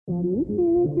Hi,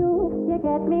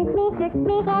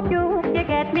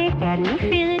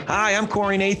 I'm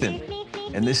Corey Nathan,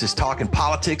 and this is Talking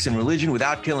Politics and Religion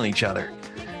Without Killing Each Other.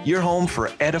 Your home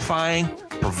for edifying,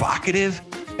 provocative,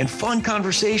 and fun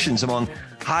conversations among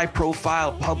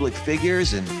high-profile public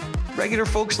figures and regular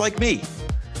folks like me.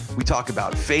 We talk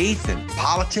about faith and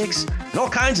politics and all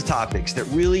kinds of topics that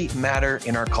really matter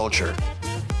in our culture.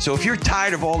 So if you're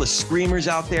tired of all the screamers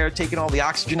out there taking all the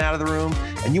oxygen out of the room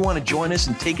and you want to join us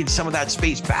in taking some of that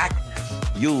space back,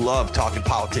 you'll love talking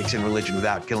politics and religion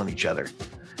without killing each other.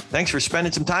 Thanks for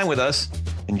spending some time with us.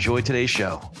 Enjoy today's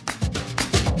show.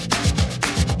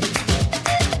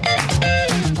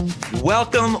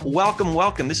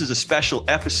 Welcome. This is a special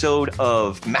episode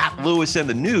of Matt Lewis and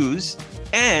the News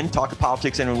and Talking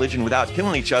Politics and Religion Without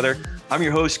Killing Each Other. I'm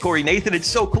your host, Corey Nathan. It's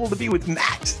so cool to be with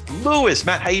Matt Lewis.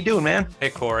 Matt, how you doing, man? Hey,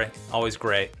 Corey. Always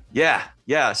great. Yeah.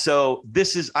 So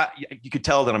this is, you could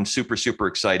tell that I'm super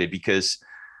excited because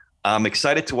I'm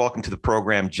excited to welcome to the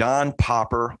program John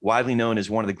Popper, widely known as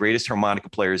one of the greatest harmonica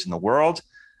players in the world.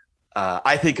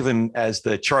 I think of him as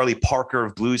the Charlie Parker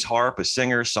of blues harp, a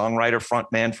singer, songwriter,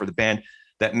 frontman for the band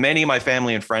that many of my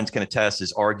family and friends can attest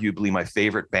is arguably my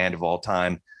favorite band of all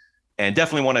time. And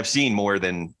definitely one I've seen more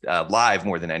than live,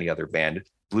 more than any other band,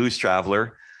 Blues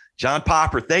Traveler. John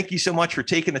Popper, thank you so much for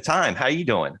taking the time. How are you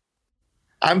doing?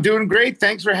 I'm doing great.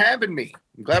 Thanks for having me.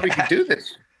 I'm glad we could do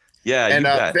this. Yeah. And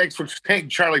thanks for saying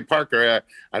Charlie Parker.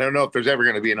 I don't know if there's ever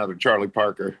going to be another Charlie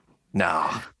Parker. No.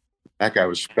 That guy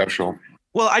was special.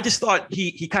 Well, I just thought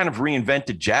he kind of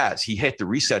reinvented jazz. He hit the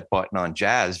reset button on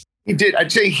jazz. He did.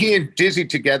 I'd say he and Dizzy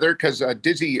together because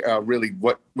Dizzy really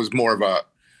what was more of a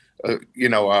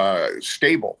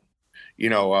stable.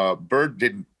 Bird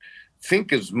didn't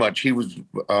think as much. He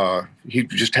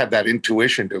just had that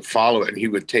intuition to follow it, and he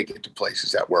would take it to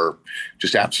places that were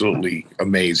just absolutely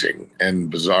amazing and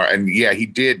bizarre. And yeah, he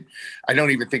did. I don't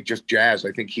even think just jazz.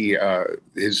 I think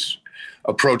his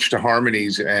approach to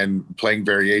harmonies and playing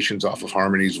variations off of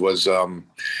harmonies was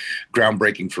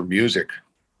groundbreaking for music.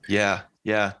 Yeah.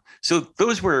 So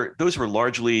those were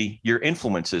largely your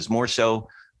influences, more so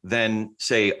than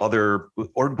say other,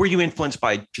 or were you influenced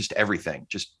by just everything,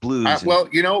 just blues?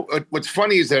 What's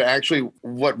funny is that actually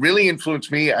what really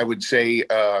influenced me, I would say,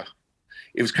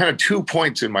 it was kind of 2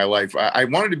 points in my life. I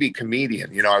wanted to be a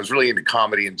comedian. I was really into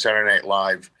comedy and Saturday Night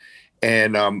Live.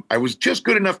 And I was just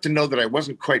good enough to know that I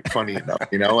wasn't quite funny enough,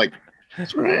 like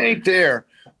it's right there.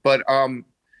 But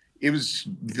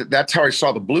that's how I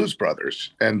saw the Blues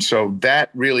Brothers. And so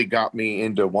that really got me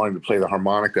into wanting to play the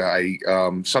harmonica.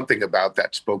 Something about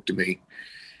that spoke to me.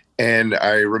 And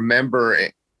I remember,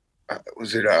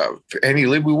 was it Annie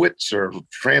Leibovitz or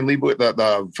Fran Leibovitz,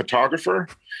 the photographer?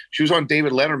 She was on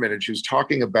David Letterman and she was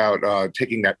talking about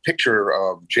taking that picture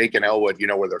of Jake and Elwood,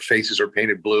 where their faces are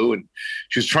painted blue. And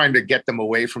she was trying to get them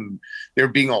away from, they were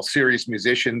being all serious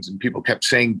musicians and people kept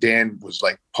saying Dan was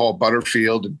like Paul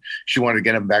Butterfield and she wanted to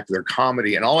get them back to their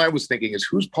comedy. And all I was thinking is,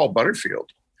 who's Paul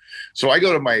Butterfield? So I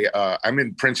go to I'm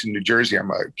in Princeton, New Jersey.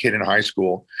 I'm a kid in high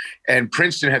school and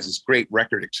Princeton has this great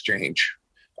record exchange.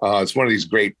 It's one of these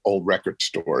great old record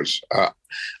stores. I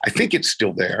think it's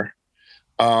still there.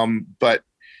 But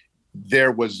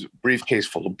there was a briefcase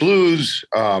full of blues.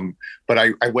 But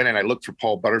I went and I looked for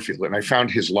Paul Butterfield and I found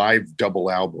his live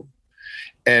double album.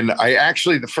 And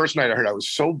the first night I heard, I was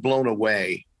so blown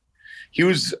away. He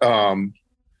was the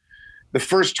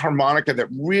first harmonica that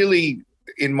really,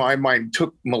 in my mind,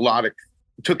 took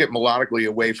it melodically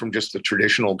away from just the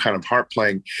traditional kind of harp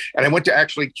playing. And I went to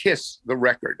actually kiss the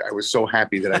record. I was so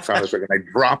happy that I found this record. I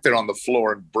dropped it on the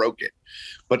floor and broke it.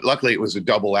 But luckily it was a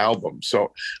double album.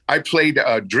 So I played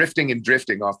Drifting and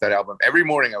Drifting off that album. Every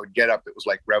morning I would get up, it was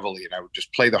like Reveille, and I would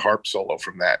just play the harp solo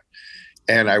from that.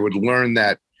 And I would learn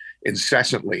that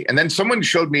incessantly. And then someone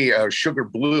showed me Sugar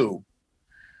Blue.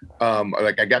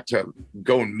 I got to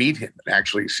go and meet him and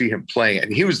actually see him play.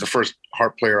 And he was the first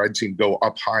harp player I'd seen go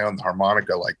up high on the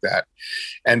harmonica like that.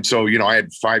 And so, I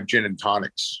had 5 gin and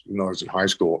tonics, I was in high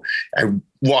school. I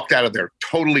walked out of there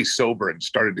totally sober and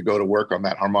started to go to work on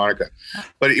that harmonica.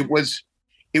 But it was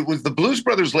the Blues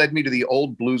Brothers led me to the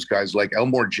old blues guys like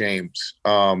Elmore James.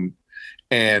 Paul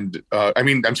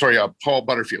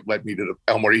Butterfield led me to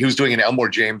Elmore. He was doing an Elmore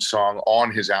James song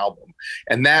on his album.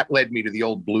 And that led me to the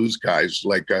old blues guys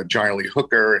like Johnny Lee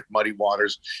Hooker and Muddy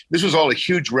Waters. This was all a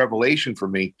huge revelation for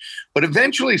me. But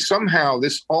eventually, somehow,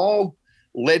 this all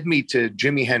led me to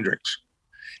Jimi Hendrix.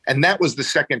 And that was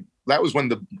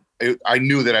when I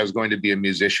knew that I was going to be a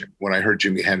musician when I heard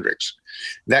Jimi Hendrix.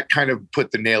 That kind of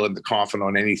put the nail in the coffin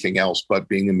on anything else but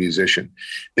being a musician.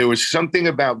 There was something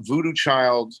about Voodoo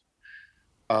Child,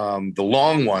 the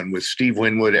long one with Steve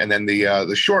Winwood, and then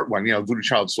the short one, Voodoo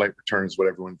Child's Slight Return is what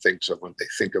everyone thinks of when they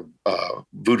think of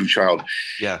Voodoo Child.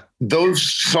 Yeah. Those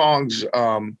songs,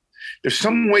 there's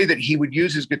some way that he would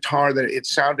use his guitar that it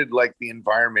sounded like the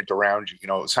environment around you.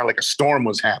 It sounded like a storm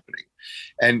was happening.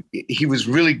 And he was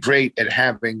really great at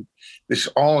having this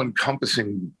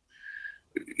all-encompassing,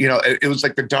 it was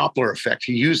like the Doppler effect.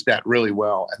 He used that really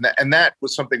well. And that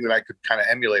was something that I could kind of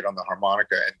emulate on the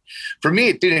harmonica. And for me,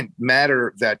 it didn't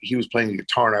matter that he was playing the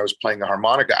guitar and I was playing the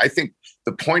harmonica. I think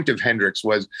the point of Hendrix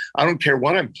was, I don't care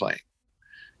what I'm playing.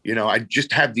 I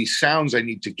just have these sounds I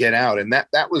need to get out. And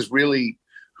that was really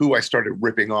who I started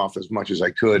ripping off as much as I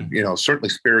could, certainly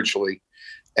spiritually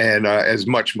and as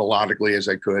much melodically as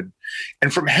I could.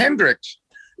 And from Hendrix,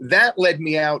 that led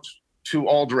me out to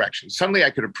all directions. Suddenly I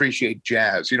could appreciate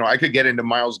jazz. I could get into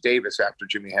Miles Davis after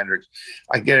Jimi Hendrix.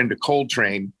 I get into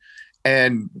Coltrane,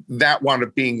 and that wound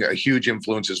up being a huge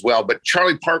influence as well. But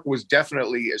Charlie Parker was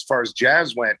definitely, as far as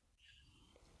jazz went,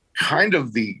 kind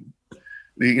of the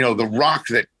rock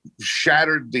that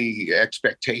shattered the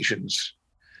expectations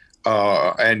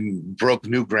and broke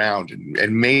new ground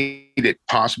and made it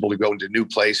possible to go into new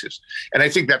places. And I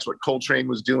think that's what Coltrane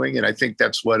was doing. And I think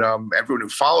that's what everyone who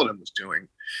followed him was doing.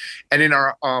 And in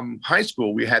our high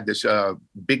school, we had this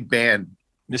big band.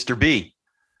 Mr. B.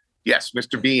 Yes,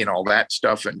 Mr. B and all that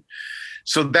stuff. And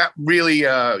so that really,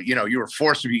 you were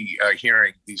forced to be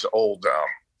hearing these old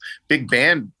big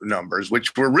band numbers,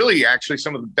 which were really actually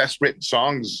some of the best written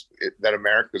songs that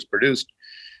America's produced.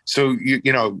 So,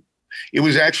 it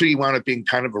was actually wound up being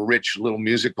kind of a rich little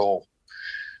musical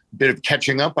bit of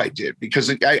catching up I did, because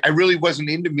I really wasn't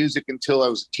into music until I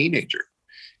was a teenager.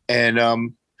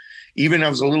 And even I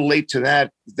was a little late to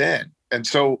that then. And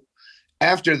so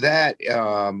after that,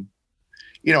 I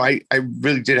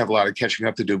really did have a lot of catching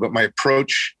up to do, but my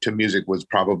approach to music was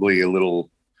probably a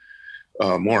little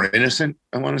more innocent,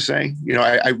 I want to say.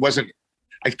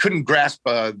 I couldn't grasp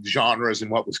genres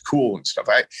and what was cool and stuff.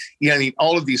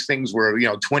 All of these things were,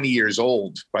 20 years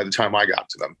old by the time I got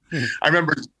to them. Mm-hmm. I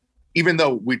remember, even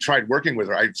though we tried working with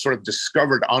her, I sort of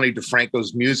discovered Ani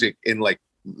DeFranco's music in like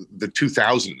the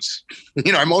 2000s.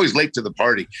 I'm always late to the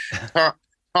party.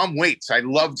 Tom Waits, I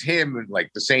loved him at like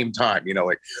the same time,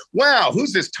 wow,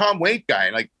 who's this Tom Waits guy?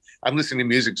 And I'm listening to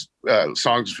music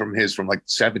songs from like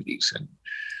the 70s. And,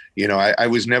 I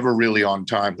was never really on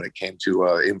time when it came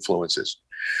to influences.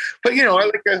 But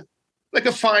I like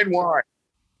a fine wine.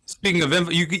 Speaking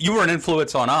of you were an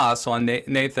influence on us, on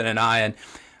Nathan and I, and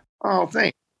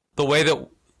thanks. The way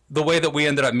that we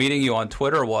ended up meeting you on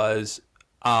Twitter was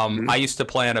I used to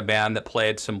play in a band that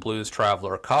played some Blues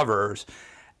Traveler covers,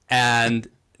 and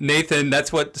Nathan,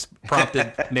 that's what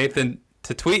prompted Nathan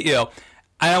to tweet you.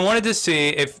 And I wanted to see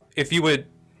if you would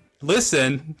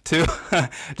listen to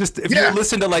you would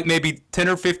listen to like maybe 10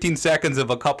 or 15 seconds of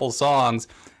a couple songs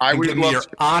and give me your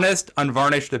honest,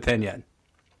 unvarnished opinion.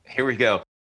 Here we go.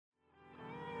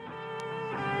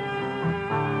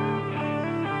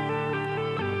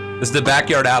 This is the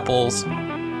Backyard Apples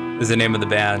is the name of the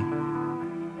band.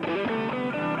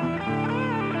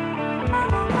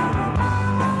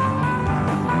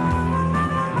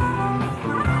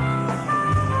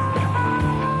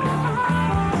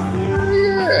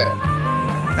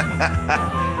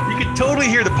 You can totally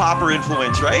hear the Popper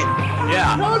influence, right?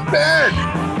 Yeah. Not bad.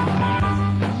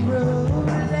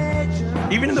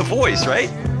 Even in the voice, right?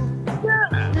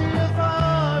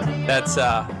 Yeah. That's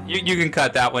you can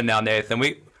cut that one now, Nathan.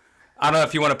 I don't know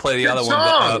if you want to play the other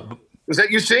song. one. Was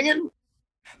that you singing?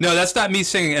 No, that's not me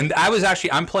singing. And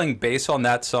I'm playing bass on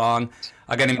that song.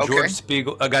 A guy named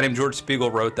George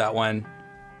Spiegel wrote that one.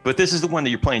 But this is the one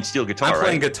that you're playing steel guitar, I'm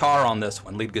playing guitar on this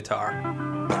one, lead guitar.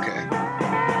 Okay.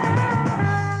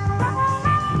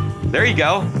 There you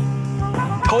go.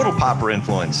 Total Popper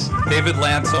influence. David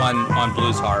Lance on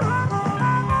blues harp.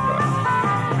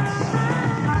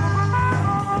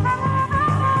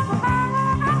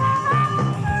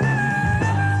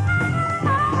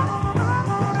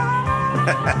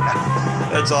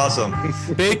 That's awesome.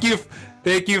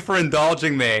 Thank you for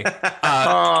indulging me.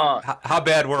 How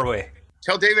bad were we?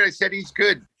 Tell David I said he's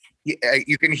good.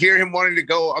 You can hear him wanting to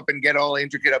go up and get all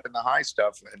intricate up in the high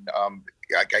stuff, and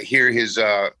I hear his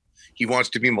he wants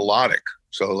to be melodic.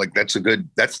 So like that's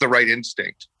the right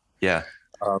instinct. Yeah,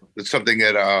 it's something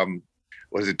that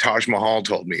Taj Mahal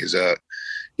told me is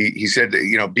he said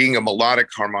that, being a melodic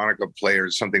harmonica player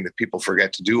is something that people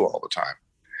forget to do all the time.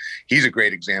 He's a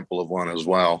great example of one as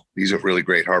well. He's a really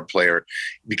great harp player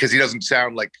because he doesn't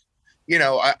sound like,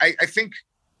 I think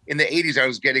in the 80s, I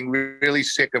was getting really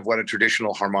sick of what a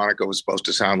traditional harmonica was supposed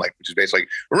to sound like, which is basically,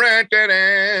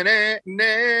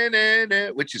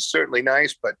 which is certainly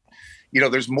nice, but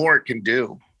there's more it can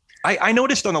do. I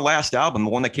noticed on the last album,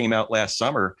 the one that came out last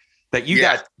summer, that you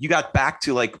got back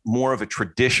to like more of a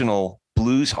traditional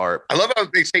blues harp. I love how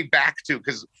they say back to,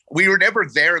 because we were never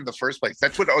there in the first place.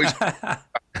 That's what always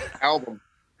album.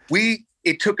 This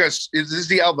is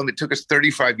the album that took us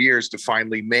 35 years to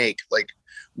finally make. Like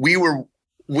we were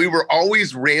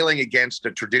always railing against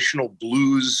a traditional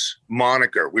blues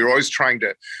moniker. We were always trying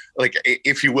to, like,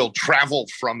 if you will, travel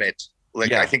from it.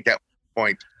 Like, I think that was the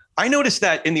point. I noticed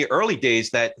that in the early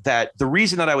days that the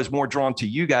reason that I was more drawn to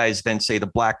you guys than say the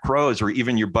Black Crowes or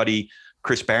even your buddy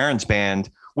Chris Barron's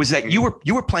band was that you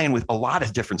were playing with a lot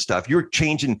of different stuff. You were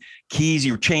changing keys,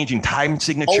 you were changing time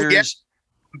signatures. Oh, yeah.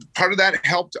 Part of that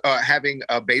helped having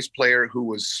a bass player who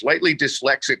was slightly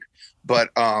dyslexic, but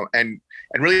and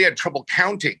really had trouble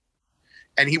counting,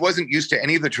 and he wasn't used to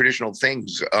any of the traditional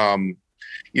things.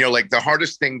 Like the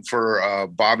hardest thing for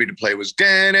Bobby to play was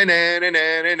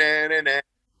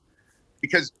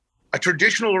because a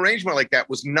traditional arrangement like that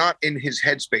was not in his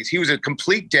headspace. He was a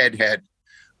complete deadhead,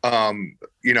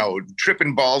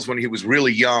 tripping balls when he was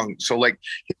really young. So like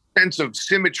his sense of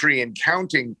symmetry and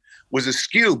counting was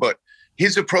askew, but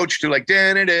his approach to like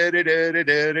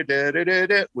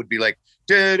would be like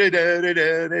and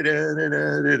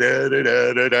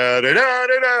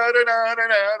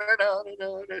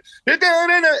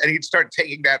he'd start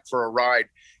taking that for a ride.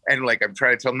 And like I'm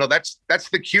trying to tell him, no, that's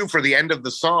the cue for the end of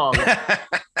the song.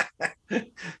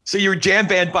 So you were jam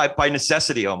band by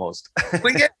necessity almost.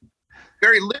 Well, yeah,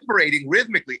 very liberating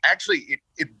rhythmically. Actually,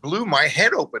 it blew my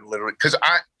head open literally because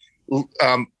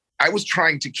I was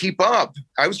trying to keep up.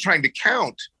 I was trying to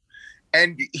count,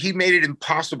 and he made it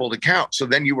impossible to count. So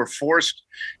then you were forced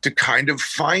to kind of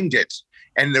find it.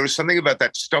 And there was something about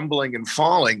that stumbling and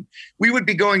falling. We would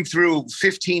be going through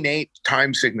 15/8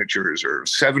 time signatures or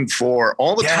 7/4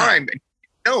 all the time, and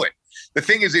you know it. The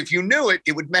thing is, if you knew it,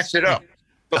 it would mess it up.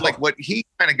 But like what he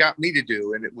kind of got me to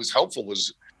do, and it was helpful,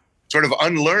 was sort of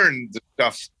unlearn the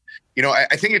stuff.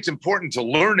 I think it's important to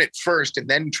learn it first and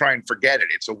then try and forget it.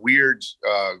 It's a weird,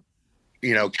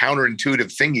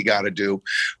 counterintuitive thing you got to do.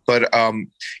 But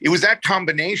it was that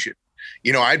combination.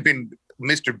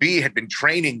 Mr. B had been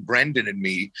training Brendan and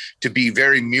me to be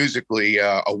very musically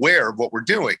aware of what we're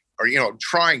doing, or,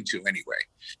 trying to anyway.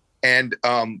 And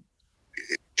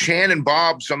Chan and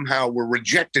Bob somehow were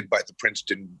rejected by the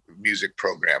Princeton music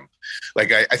program.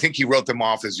 Like, I think he wrote them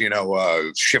off as,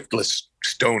 shiftless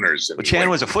stoners. But Chan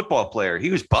was a football player.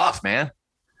 He was buff, man.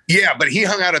 Yeah, but he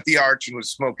hung out at the Arch and was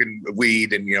smoking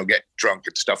weed and, get drunk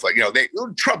and stuff like, they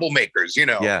were troublemakers,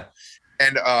 Yeah.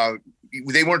 And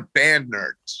they weren't band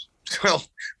nerds. Well,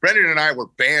 Brendan and I were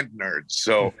band nerds.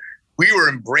 So we were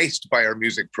embraced by our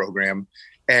music program,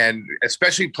 and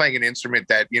especially playing an instrument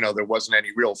that, there wasn't any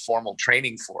real formal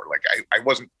training for. Like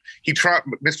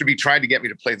Mr. B tried to get me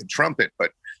to play the trumpet,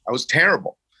 but I was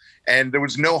terrible. And there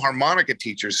was no harmonica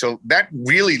teacher. So that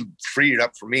really freed it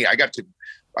up for me.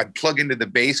 I'd plug into the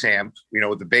bass amp,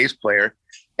 with the bass player.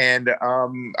 And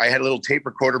I had a little tape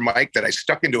recorder mic that I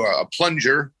stuck into a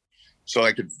plunger so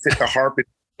I could fit the harp in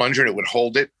the plunger and it would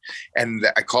hold it. And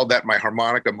I called that my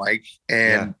harmonica mic.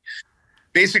 And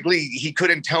basically he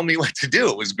couldn't tell me what to do.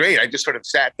 It was great. I just sort of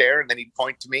sat there and then he'd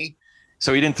point to me.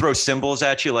 So he didn't throw cymbals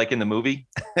at you like in the movie?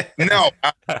 No.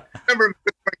 I remember him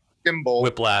throwing a cymbal.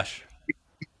 Whiplash. He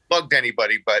plugged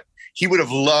anybody, but he would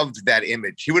have loved that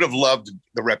image. He would have loved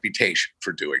the reputation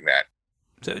for doing that.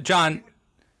 So, John.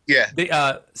 Yeah.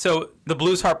 So the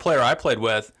blues harp player I played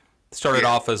with started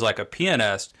off as like a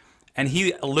pianist, and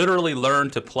he literally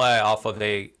learned to play off of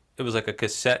it was like a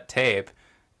cassette tape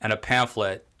and a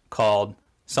pamphlet called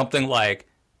something like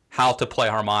How to Play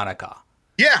Harmonica.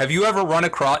 Yeah. Have you ever run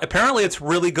across? Apparently it's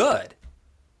really good.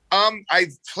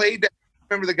 I've played that. I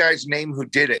remember the guy's name who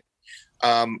did it.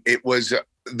 It was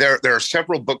there are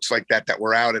several books like that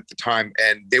were out at the time,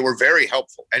 and they were very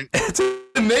helpful. And it's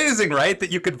amazing, right,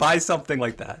 that you could buy something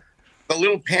like that. The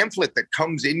little pamphlet that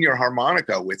comes in your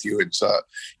harmonica with you, it's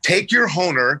take your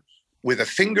honer with a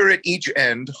finger at each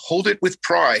end, hold it with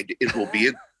pride, it will be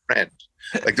a friend.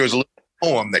 Like there was a little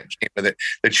poem that came with it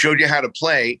that showed you how to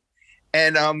play.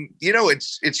 And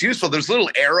it's useful. There's little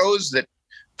arrows that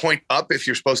point up if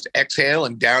you're supposed to exhale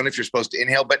and down if you're supposed to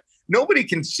inhale, but nobody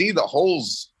can see the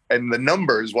holes and the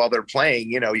numbers while they're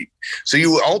playing, so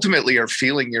you ultimately are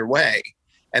feeling your way.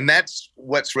 And that's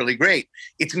what's really great.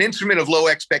 It's an instrument of low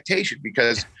expectation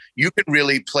because you can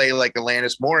really play like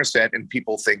Alanis Morissette and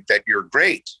people think that you're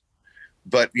great.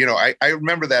 But, I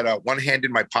remember that One Hand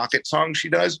in My Pocket song she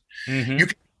does. Mm-hmm. You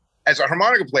can, as a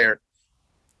harmonica player,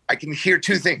 I can hear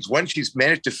two things. One, she's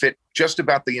managed to fit just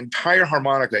about the entire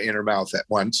harmonica in her mouth at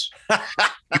once.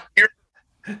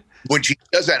 when she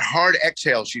does that hard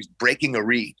exhale, she's breaking a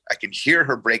reed. I can hear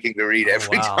her breaking the reed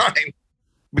every time.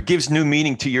 It gives new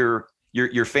meaning to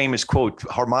your famous quote,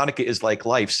 harmonica is like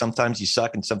life. Sometimes you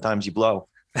suck and sometimes you blow.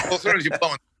 Well, sometimes you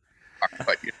blow.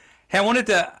 But, Hey, I wanted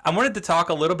to talk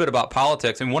a little bit about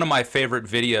politics. And one of my favorite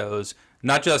videos,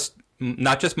 not just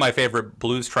my favorite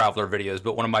Blues Traveler videos,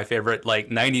 but one of my favorite like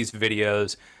 90s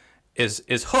videos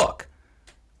is Hook.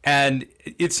 And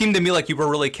it seemed to me like you were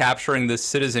really capturing this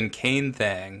Citizen Kane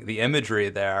thing, the imagery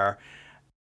there.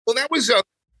 Well, that was an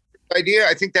idea.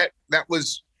 I think that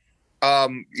was,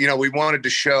 we wanted to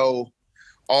show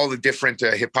all the different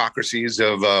hypocrisies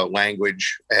of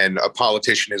language, and a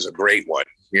politician is a great one.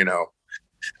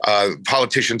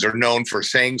 Politicians are known for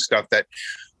saying stuff that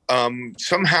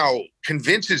somehow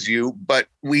convinces you, but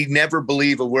we never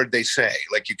believe a word they say.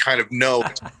 Like, you kind of know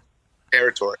it's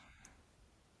territory.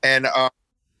 And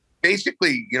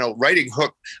basically, writing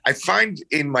Hook, I find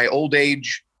in my old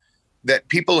age that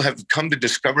people have come to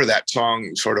discover that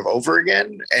song sort of over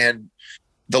again. And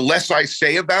the less I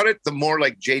say about it, the more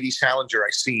like J.D. Salinger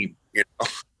I seem,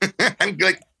 I'm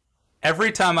like,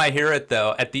 every time I hear it,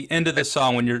 though, at the end of the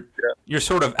song, when you're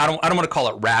sort of, I don't want to call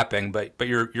it rapping, but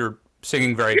you're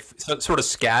singing very sort of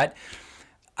scat.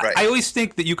 Right. I always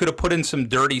think that you could have put in some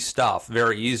dirty stuff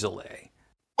very easily.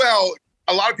 Well,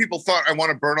 a lot of people thought "I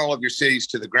Want to Burn All of Your Cities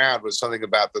to the Ground" was something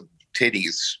about the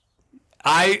titties.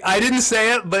 I didn't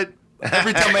say it, but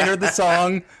every time I heard the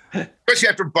song, especially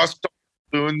after Bust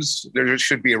Balloons, there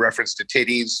should be a reference to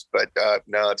titties, but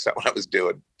no, that's not what I was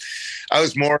doing. I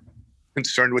was more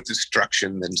concerned with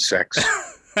destruction than sex.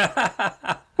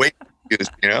 Wait,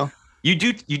 You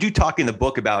do talk in the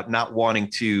book about not wanting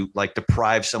to like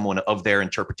deprive someone of their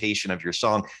interpretation of your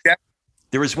song. Yeah.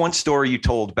 There was one story you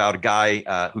told about a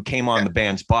guy who came on the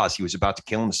band's bus. He was about to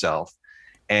kill himself.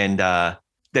 And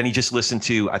then he just listened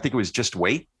to, I think it was Just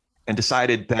Wait, and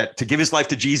decided that to give his life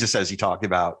to Jesus, as he talked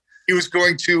about. He was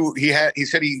going to, he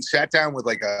said he sat down with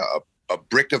like a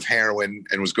brick of heroin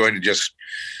and was going to just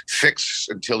fix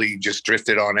until he just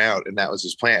drifted on out. And that was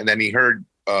his plan. And then he heard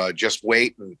Just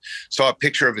Wait and saw a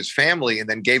picture of his family and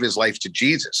then gave his life to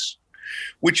Jesus,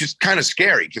 which is kind of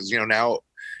scary because, now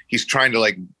he's trying to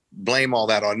like blame all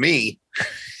that on me.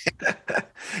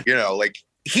 Like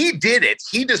he did it.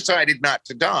 He decided not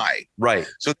to die. Right.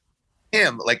 So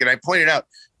him, like, and I pointed out,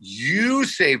 you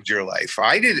saved your life.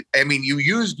 You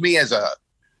used me as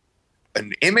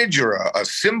an image or a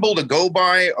symbol to go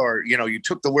by, or, you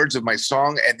took the words of my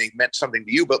song and they meant something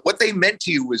to you, but what they meant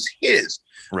to you was his.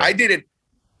 Right. I didn't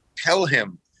tell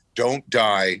him, don't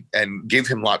die, and give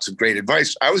him lots of great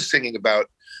advice. I was singing about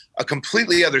a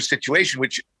completely other situation,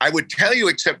 which I would tell you,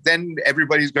 except then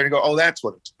everybody's going to go, oh, that's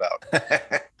what it's about.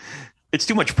 It's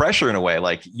too much pressure in a way.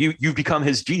 Like you've become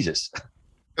his Jesus.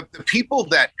 The people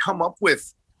that come up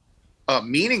with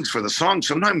meanings for the song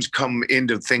sometimes come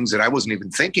into things that I wasn't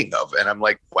even thinking of. And I'm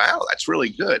like, wow, that's really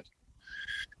good.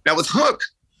 Now with Hook,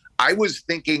 I was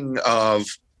thinking of,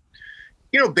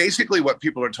 basically what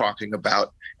people are talking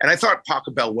about. And I thought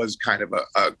Pachelbel was kind of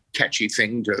a catchy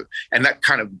thing and that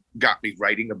kind of got me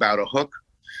writing about a hook,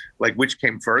 like which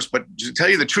came first. But to tell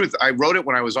you the truth, I wrote it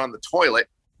when I was on the toilet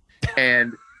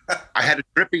and I had a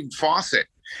dripping faucet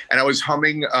and I was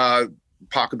humming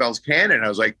Pachelbel's Canon. And I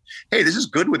was like, hey, this is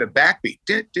good with a backbeat.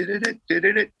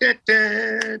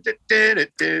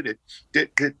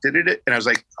 And I was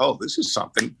like, oh, this is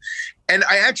something. And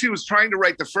I actually was trying to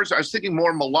write I was thinking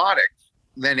more melodic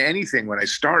than anything when I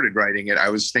started writing it. I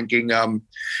was thinking,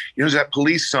 there's that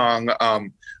Police song, I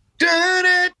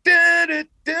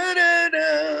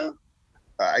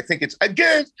think it's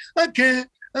again,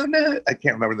 oh no, I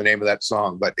can't remember the name of that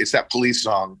song, but it's that Police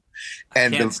song.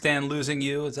 And Can't Stand Losing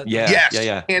You. Is that? Yeah. Yes.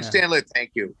 Yeah. Can't Stand It.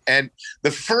 Thank you. And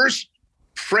the first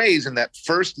phrase in that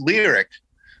first lyric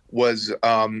was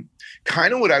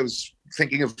kind of what I was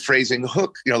thinking of phrasing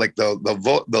Hook. Like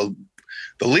the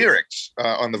lyrics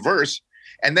on the verse.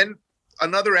 And then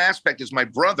another aspect is my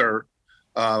brother.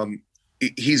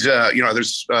 He's I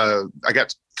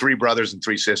got 3 brothers and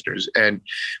 3 sisters, and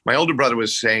my older brother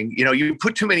was saying, you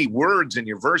put too many words in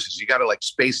your verses. You got to like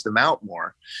space them out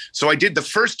more. So I did the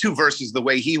first 2 verses the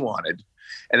way he wanted.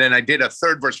 And then I did a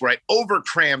 3rd verse where I over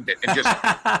crammed it and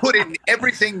just put in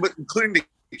everything, but including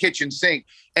the kitchen sink.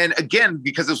 And again,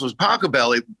 because this was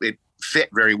Pachelbel, it fit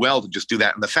very well to just do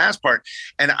that in the fast part.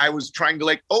 And I was trying to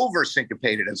like over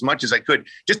syncopate it as much as I could,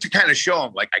 just to kind of show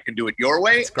him like I can do it your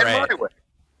way and my way.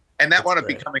 And that wound up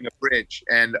becoming a bridge.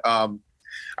 And I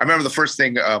remember the first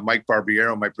thing Mike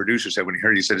Barbiero, my producer, said when he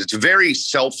heard it, he said, it's very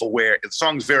self-aware. The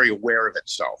song's very aware of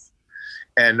itself.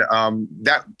 And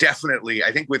that definitely,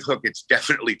 I think with Hook, it's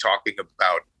definitely talking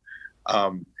about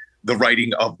the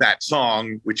writing of that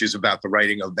song, which is about the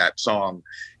writing of that song.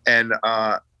 And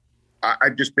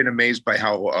I've just been amazed by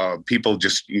how people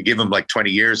you give them like 20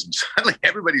 years and suddenly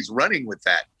everybody's running with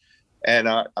that. And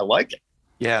I like it.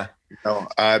 Yeah.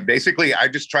 Basically, I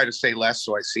just try to say less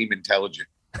so I seem intelligent.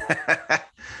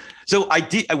 So I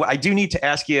do need to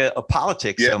ask you a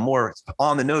politics, more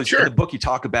on the nose. Sure. In the book, you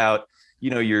talk about,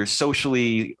 you're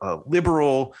socially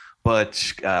liberal, but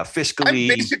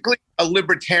fiscally. I'm basically a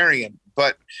libertarian,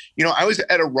 but, I was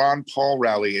at a Ron Paul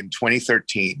rally in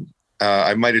 2013.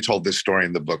 I might have told this story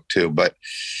in the book too, but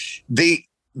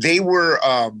they were,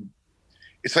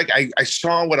 it's like I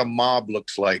saw what a mob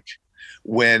looks like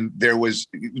when there was,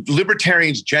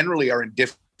 libertarians generally are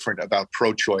indifferent about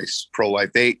pro-choice,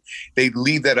 pro-life. They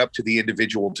leave that up to the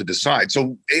individual to decide.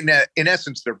 So in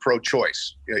essence, they're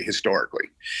pro-choice historically.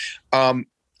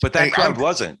 But that crowd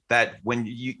wasn't that when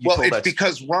you well, told it's us.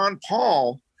 because Ron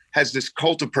Paul has this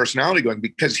cult of personality going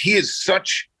because he is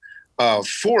such a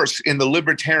force in the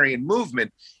libertarian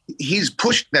movement. He's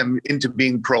pushed them into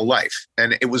being pro-life.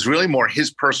 And it was really more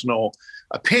his personal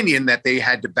opinion that they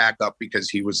had to back up because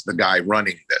he was the guy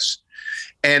running this.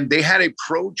 And they had a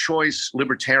pro-choice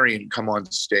libertarian come on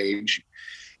stage,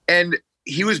 and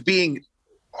he was being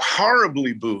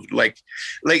horribly booed. Like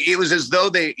it was as though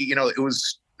they,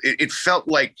 it felt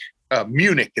like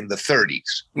Munich in the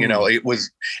 30s. It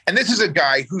was, and this is a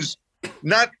guy who's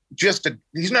not just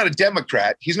he's not a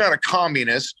Democrat. He's not a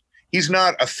communist. He's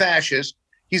not a fascist.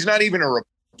 He's not even a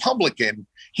Republican.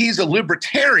 He's a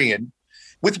libertarian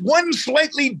with one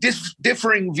slightly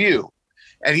differing view.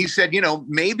 And he said,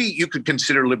 maybe you could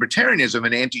consider libertarianism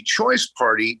an anti-choice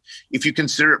party if you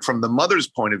consider it from the mother's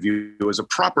point of view as a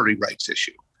property rights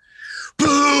issue.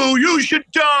 Boo, you should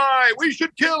die. We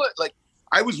should kill it. Like,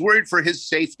 I was worried for his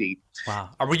safety.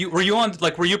 Wow. Were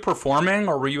you performing,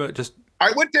 or were you just?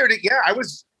 I went there I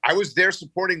was there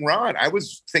supporting Ron. I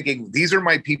was thinking, these are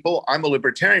my people. I'm a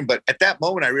libertarian. But at that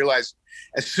moment, I realized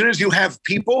as soon as you have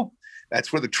people,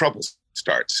 that's where the trouble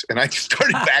starts. And I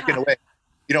started backing away.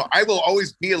 I will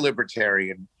always be a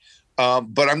libertarian,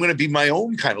 but I'm going to be my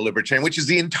own kind of libertarian, which is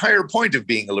the entire point of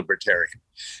being a libertarian.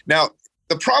 Now,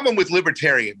 the problem with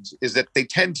libertarians is that they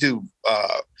tend to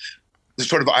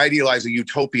sort of idealize a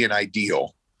utopian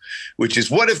ideal, which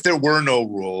is, what if there were no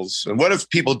rules? And what if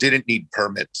people didn't need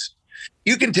permits?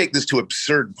 You can take this to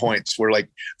absurd points where, like,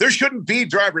 there shouldn't be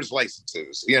driver's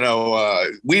licenses.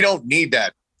 We don't need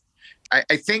that.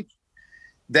 I think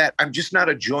that I'm just not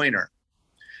a joiner.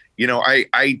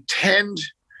 I tend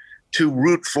to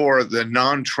root for the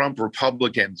non-Trump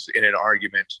Republicans in an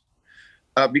argument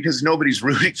because nobody's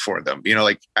rooting for them.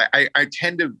 I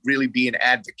tend to really be an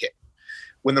advocate.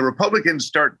 When the Republicans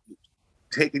start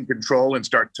taking control and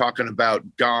start talking about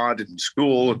God and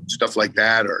school and stuff like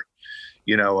that, or,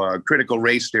 critical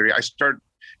race theory, I start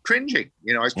cringing.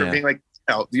 I start being like,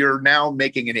 you're now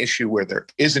making an issue where there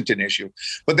isn't an issue.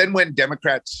 But then when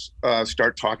Democrats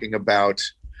start talking about,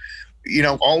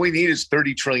 all we need is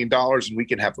 $30 trillion and we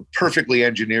can have a perfectly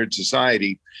engineered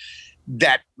society,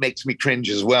 that makes me cringe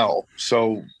as well.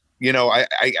 So,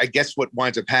 I guess what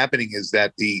winds up happening is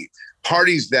that the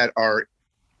parties that are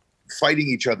fighting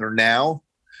each other now,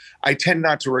 I tend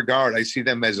not to regard. I see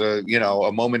them as a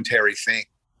momentary thing.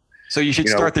 So you should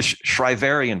start the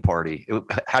Shriverian Party.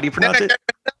 How do you pronounce it?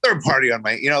 Another party on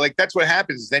my, that's what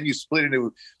happens. Then you split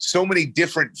into so many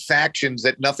different factions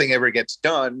that nothing ever gets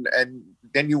done. And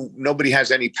then nobody has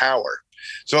any power.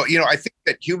 So, I think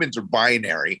that humans are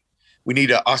binary. We need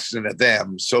a us and a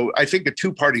them. So I think the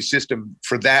two-party system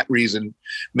for that reason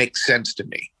makes sense to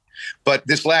me. But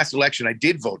this last election, I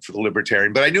did vote for the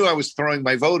Libertarian, but I knew I was throwing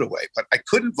my vote away. But I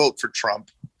couldn't vote for Trump.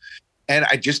 And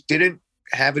I just didn't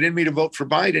have it in me to vote for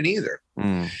Biden either.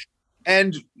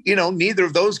 And, neither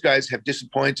of those guys have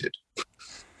disappointed.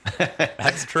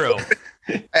 That's true.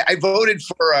 I voted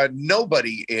for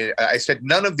nobody. I said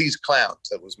none of these clowns.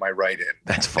 That was my write-in.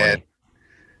 That's funny. And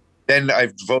then I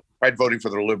tried voting for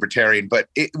the Libertarian, but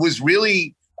it was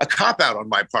really a cop-out on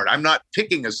my part. I'm not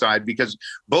picking a side because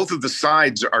both of the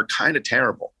sides are kind of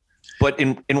terrible. But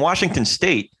in Washington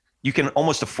State, you can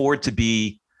almost afford to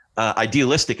be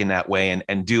idealistic in that way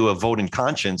and do a vote in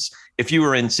conscience. If you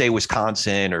were in, say,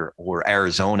 Wisconsin or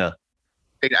Arizona,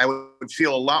 I would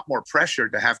feel a lot more pressure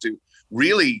to have to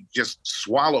really just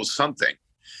swallow something.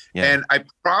 Yeah. And I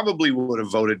probably would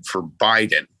have voted for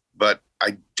Biden, but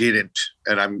I didn't.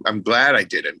 And I'm glad I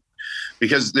didn't,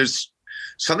 because there's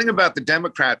something about the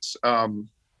Democrats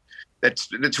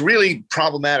that's really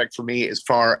problematic for me, as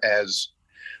far as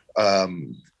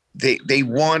they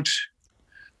want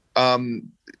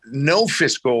no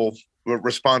fiscal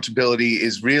responsibility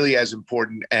is really as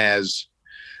important as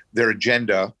their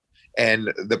agenda.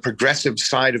 and the progressive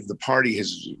side of the party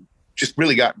has just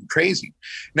really gotten crazy.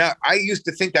 Now, I used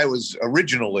to think I was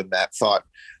original in that thought,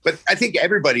 but I think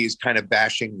everybody is kind of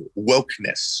bashing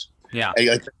wokeness. Yeah.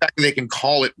 The fact that they can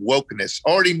call it wokeness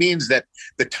already means that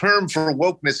the term for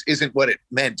wokeness isn't what it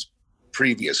meant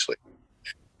previously.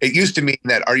 It used to mean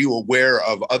that, are you aware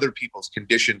of other people's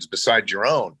conditions besides your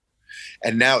own?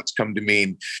 And now it's come to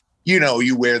mean,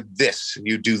 you wear this and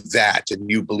you do that and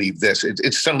you believe this.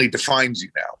 It suddenly defines you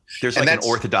now. There's like an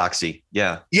orthodoxy.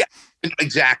 Yeah. Yeah,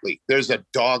 exactly. There's a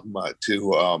dogma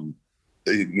to,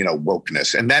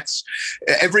 wokeness. And that's,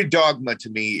 every dogma to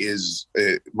me is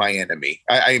my enemy.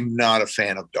 I am not a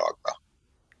fan of dogma.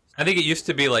 I think it used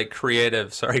to be like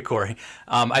creative. Sorry, Corey.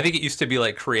 I think it used to be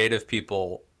like creative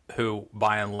people who,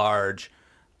 by and large,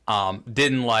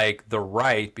 didn't like the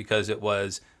right because it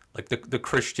was like the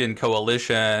Christian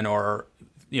coalition or,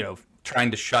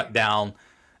 trying to shut down.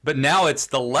 But now it's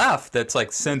the left that's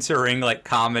like censoring like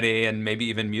comedy and maybe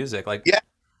even music. Like, yeah.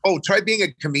 Oh, try being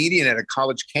a comedian at a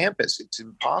college campus. It's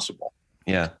impossible.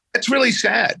 Yeah. It's really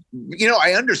sad.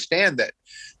 I understand that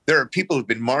there are people who've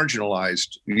been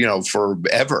marginalized,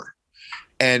 forever.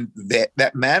 And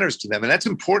that matters to them. And that's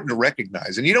important to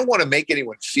recognize. And you don't want to make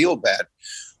anyone feel bad.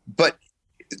 But,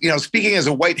 speaking as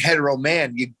a white hetero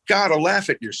man, you got to laugh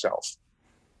at yourself.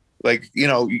 Like,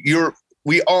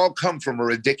 we all come from a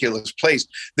ridiculous place.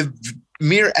 The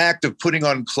mere act of putting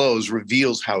on clothes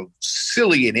reveals how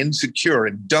silly and insecure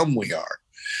and dumb we are.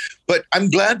 But I'm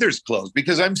glad there's clothes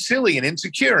because I'm silly and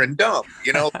insecure and dumb,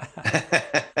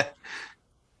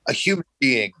 a human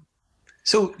being.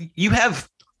 So you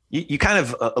kind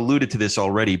of alluded to this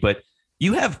already, but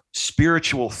you have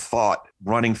spiritual thought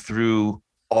running through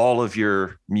all of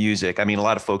your music. I mean, a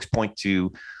lot of folks point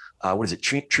to, what is it,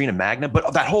 Trina Magna,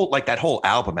 but that whole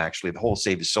album, actually, the whole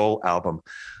Save the Soul album.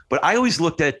 But I always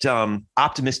looked at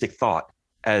Optimistic Thought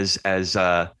as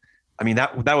that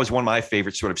was one of my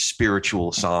favorite sort of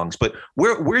spiritual songs. But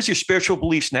where's your spiritual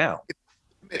beliefs now?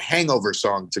 Hangover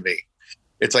song to me.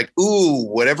 It's like, ooh,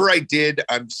 whatever I did,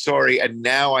 I'm sorry. And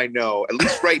now I know, at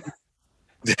least right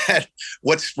that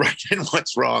what's right and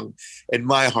what's wrong in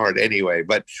my heart anyway.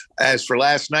 But as for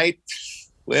last night,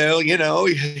 well, you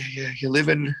live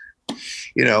in,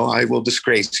 I will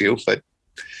disgrace you, but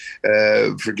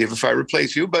forgive if I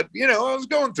replace you. But, I was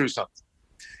going through something.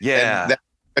 Yeah. And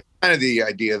that's kind of the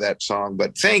idea of that song.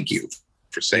 But thank you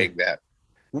for saying that.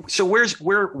 So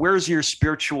where's your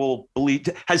spiritual belief?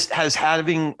 Has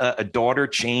having a daughter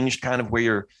changed kind of where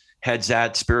your head's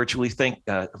at spiritually,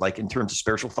 like in terms of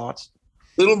spiritual thoughts?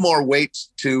 A little more weight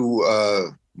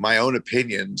to my own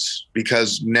opinions,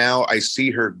 because now I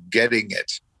see her getting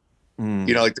it.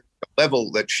 Like the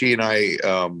level that she and I,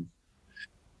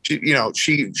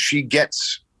 she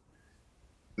gets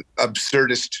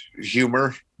absurdist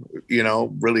humor,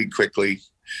 really quickly.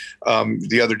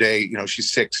 The other day,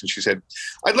 she's 6 and she said,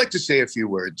 I'd like to say a few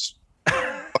words.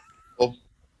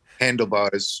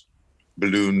 Handlebars,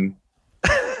 balloon.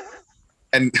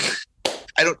 And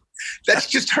that's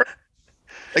just her.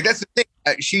 Like, that's the thing.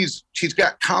 She's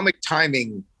got comic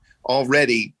timing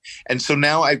already. And so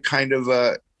now I've kind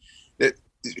of,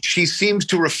 she seems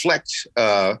to reflect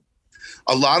a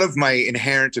lot of my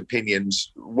inherent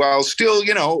opinions while still,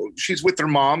 she's with her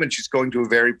mom and she's going to a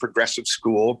very progressive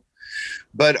school.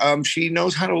 But she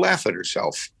knows how to laugh at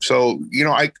herself. So,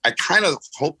 I kind of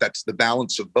hope that's the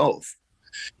balance of both.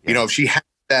 If she has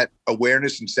that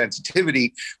awareness and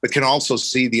sensitivity, but can also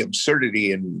see the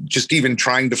absurdity and just even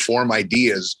trying to form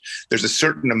ideas, there's a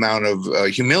certain amount of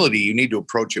humility you need to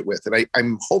approach it with. And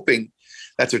I'm hoping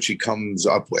that's what she comes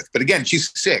up with. But again,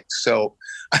 she's 6, so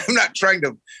I'm not trying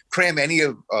to cram any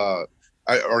of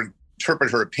or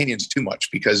interpret her opinions too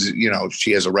much because,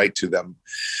 she has a right to them.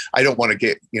 I don't want to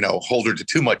get, hold her to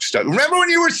too much stuff. Remember when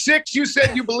you were 6, you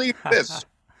said you believed this.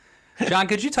 John,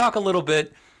 could you talk a little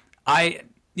bit?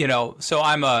 So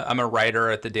I'm a writer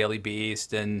at the Daily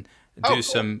Beast and do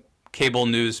some cable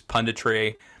news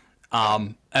punditry.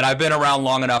 And I've been around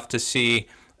long enough to see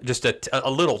just a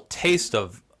little taste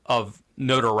of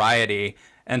notoriety,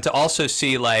 and to also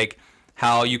see like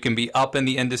how you can be up in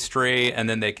the industry and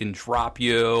then they can drop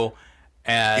you.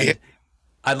 And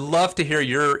I'd love to hear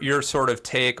your sort of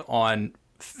take on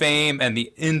fame and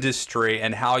the industry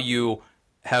and how you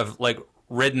have like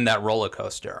ridden that roller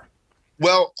coaster.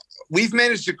 Well, we've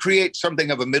managed to create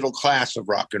something of a middle class of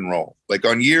rock and roll. Like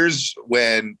on years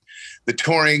when the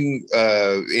touring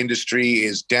industry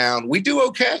is down, we do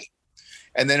okay.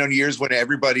 And then on years when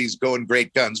everybody's going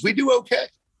great guns, we do okay.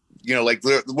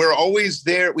 We're always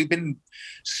there. We've been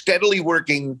steadily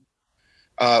working.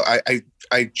 I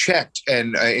checked,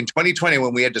 and in 2020,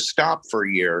 when we had to stop for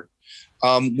a year,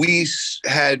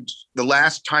 Had the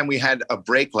last time we had a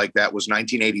break like that was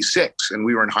 1986, and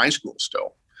we were in high school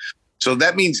still. So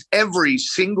that means every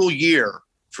single year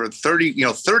for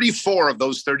 34 of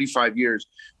those 35 years,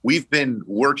 we've been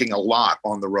working a lot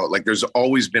on the road. Like there's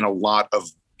always been a lot of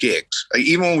gigs.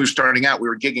 Even when we were starting out, we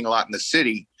were gigging a lot in the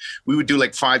city. We would do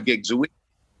like 5 gigs a week.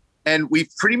 And we've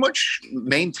pretty much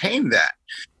maintained that.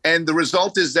 And the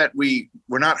result is that we're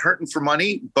not hurting for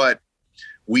money, but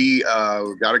we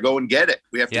got to go and get it.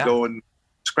 We have to go and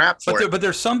scrap for it. But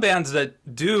there's some bands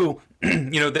that do,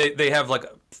 they have like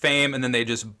fame and then they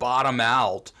just bottom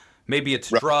out. Maybe it's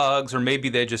drugs, or maybe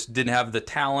they just didn't have the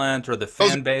talent or the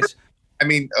fan base. I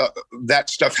mean,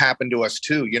 that stuff happened to us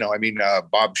too.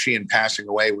 Bob Sheehan passing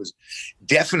away was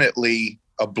definitely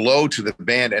a blow to the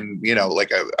band, and like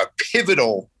a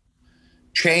pivotal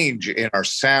change in our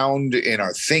sound, in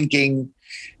our thinking,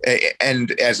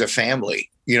 and as a family.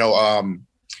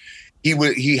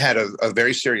 He had a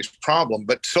very serious problem,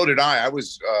 but so did I. I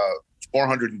was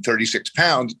 436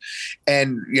 pounds,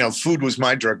 and food was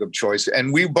my drug of choice,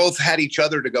 and we both had each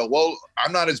other to go, well,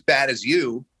 I'm not as bad as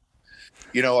you.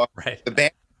 Right. The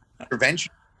band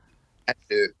Intervention had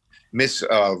to miss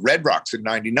Red Rocks in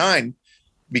 '99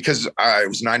 because I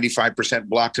was 95%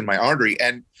 blocked in my artery,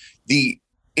 and the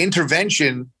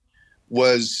Intervention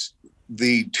was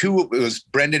it was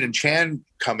Brendan and Chan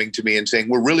coming to me and saying,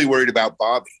 we're really worried about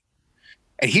Bobby.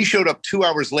 And he showed up 2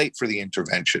 hours late for the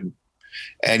Intervention,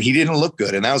 and he didn't look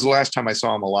good. And that was the last time I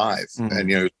saw him alive. Mm-hmm.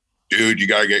 And, dude, you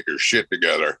got to get your shit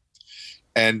together.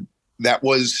 And that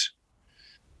was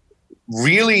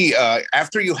really,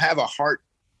 after you have a heart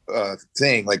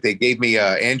thing, like they gave me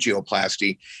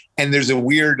angioplasty, and there's a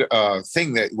weird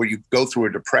thing where you go through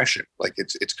a depression, like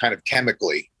it's kind of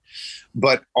chemically,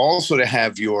 but also to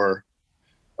have your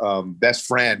best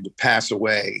friend pass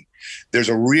away, there's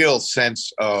a real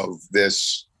sense of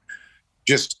this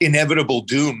just inevitable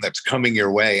doom that's coming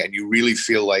your way, and you really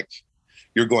feel like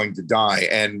you're going to die.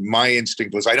 And my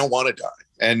instinct was, I don't want to die.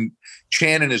 And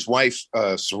Chan and his wife,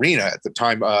 Serena, at the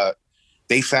time,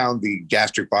 they found the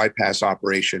gastric bypass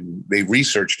operation. They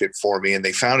researched it for me and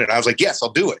they found it. I was like, yes, I'll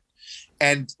do it.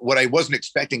 And what I wasn't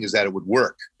expecting is that it would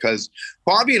work, because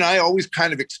Bobby and I always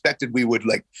kind of expected we would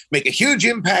like make a huge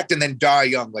impact and then die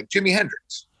young, like Jimi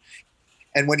Hendrix.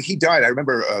 And when he died, I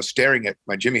remember staring at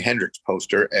my Jimi Hendrix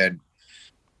poster and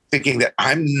thinking that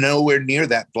I'm nowhere near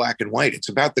that black and white. It's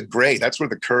about the gray. That's where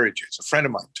the courage is. A friend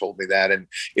of mine told me that, and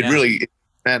it really makes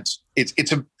sense.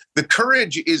 The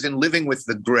courage is in living with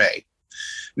the gray.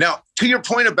 Now, to your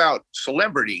point about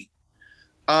celebrity,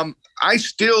 I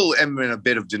still am in a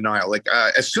bit of denial. Like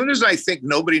as soon as I think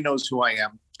nobody knows who I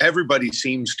am, everybody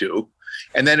seems to.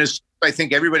 And then as I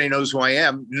think everybody knows who I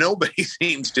am, nobody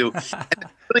seems to. And that's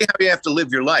really how you have to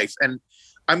live your life. And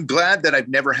I'm glad that I've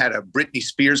never had a Britney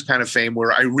Spears kind of fame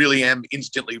where I really am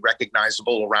instantly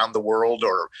recognizable around the world,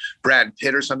 or Brad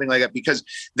Pitt or something like that, because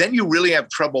then you really have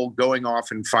trouble going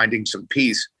off and finding some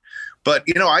peace. But,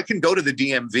 I can go to the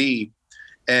DMV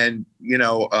and,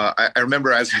 I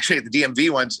remember I was actually at the DMV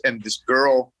once, and this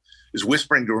girl is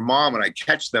whispering to her mom, and I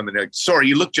catch them and they're like, sorry,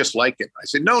 you look just like him. I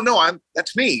said, no,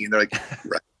 that's me. And they're like,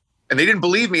 right. And they didn't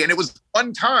believe me. And it was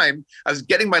one time I was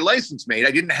getting my license made.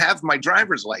 I didn't have my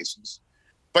driver's license,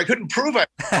 but I couldn't prove it.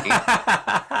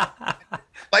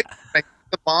 Like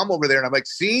the mom over there, and I'm like,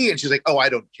 see? And she's like, oh, I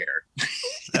don't care.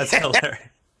 That's hilarious.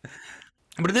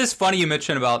 But it is funny you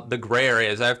mentioned about the gray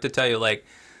areas. I have to tell you, like,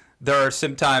 there are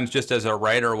sometimes just as a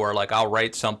writer where like I'll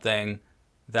write something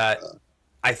that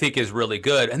I think is really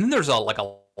good, and then there's a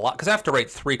lot, because I have to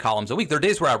write 3 columns a week. There are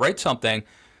days where I write something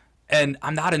and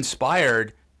I'm not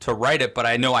inspired to write it, but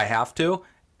I know I have to.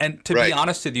 And to be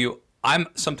honest with you, I'm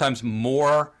sometimes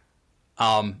more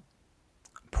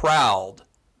proud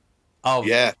of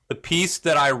the piece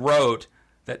that I wrote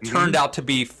that turned out to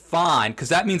be fine, because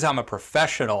that means I'm a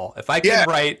professional. If I can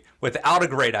write without a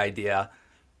great idea,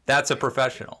 that's a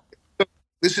professional.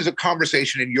 This is a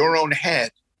conversation in your own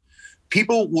head.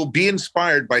 People will be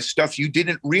inspired by stuff you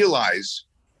didn't realize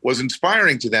was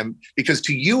inspiring to them, because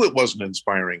to you it wasn't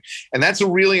inspiring. And that's a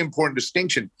really important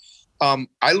distinction.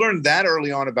 I learned that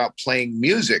early on about playing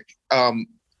music. An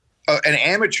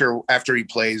amateur, after he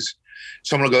plays,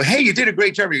 someone will go, hey, you did a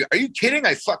great job. You go, are you kidding?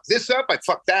 I fucked this up. I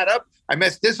fucked that up. I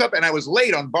messed this up. And I was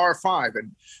late on bar 5.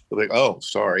 And they're like, oh,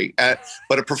 sorry.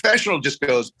 But a professional just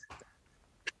goes,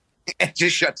 and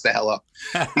just shuts the hell up,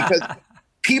 because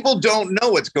people don't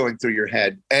know what's going through your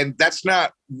head. And that's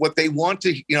not what they want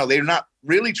to, they're not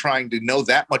really trying to know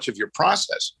that much of your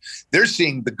process. They're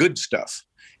seeing the good stuff.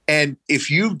 And if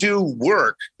you do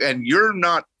work and you're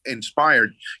not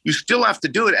inspired, you still have to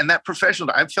do it. And that professional,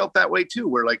 I've felt that way too,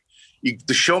 where like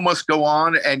the show must go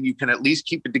on and you can at least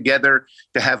keep it together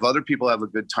to have other people have a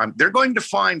good time. They're going to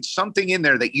find something in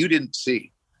there that you didn't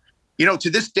see. You know,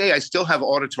 to this day, I still have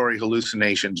auditory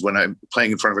hallucinations when I'm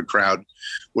playing in front of a crowd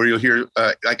where you'll hear,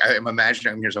 like I'm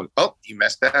imagining I'm hearing something, oh, you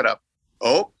messed that up.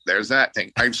 Oh, there's that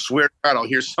thing. I swear to God, I'll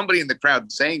hear somebody in the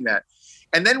crowd saying that.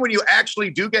 And then when you actually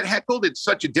do get heckled, it's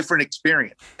such a different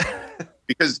experience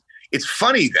because it's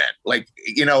funny then. Like,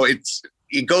 you know,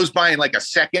 it goes by in like a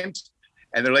second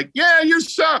and they're like, yeah, you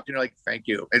suck. And you're like, thank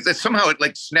you. Somehow it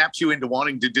like snaps you into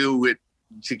wanting to do it,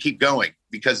 to keep going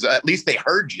because at least they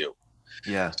heard you.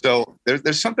 Yeah. So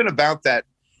there's something about that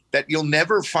you'll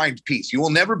never find peace. You will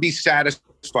never be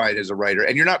satisfied as a writer,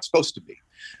 and you're not supposed to be.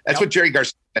 That's what Jerry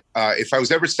Garcia said. If I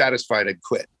was ever satisfied, I'd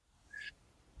quit.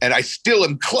 And I still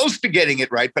am close to getting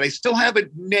it right, but I still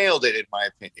haven't nailed it, in my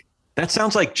opinion. That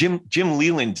sounds like Jim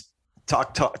Leland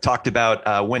talked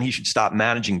about when he should stop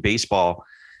managing baseball.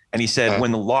 And he said,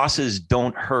 when the losses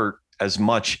don't hurt as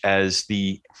much as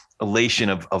the elation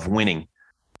of winning.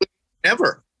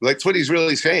 Never. That's what he's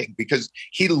really saying, because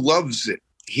he loves it.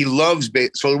 He loves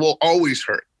so it will always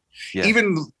hurt. Yeah.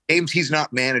 Even games he's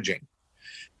not managing,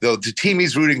 though, the team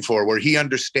he's rooting for, where he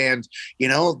understands, you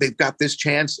know, they've got this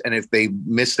chance, and if they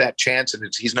miss that chance and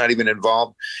he's not even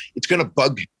involved, it's going to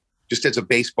bug him just as a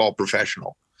baseball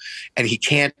professional, and he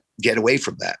can't get away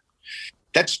from that.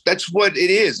 That's what it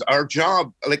is. Our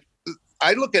job, like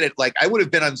I look at it like I would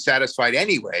have been unsatisfied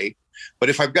anyway. But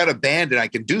if I've got a band and I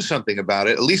can do something about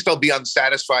it, at least I'll be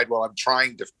unsatisfied while I'm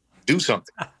trying to do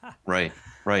something. Right.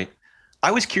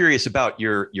 I was curious about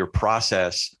your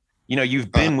process. You know,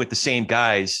 you've been with the same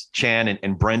guys, Chan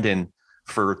and Brendan,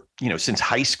 for, you know, since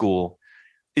high school.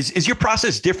 Is your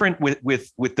process different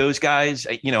with those guys?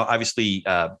 You know, obviously,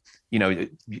 you know,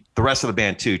 the rest of the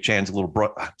band too. Chan's little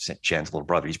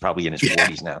brother. He's probably in his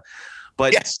 40s now.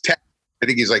 But yes. I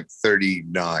think he's like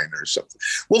 39 or something.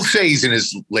 We'll say he's in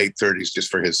his late 30s just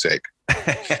for his sake.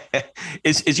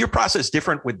 Is your process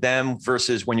different with them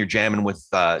versus when you're jamming with,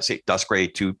 say, Dusk Gray,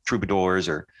 Troubadours,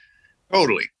 or?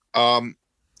 Totally.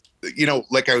 You know,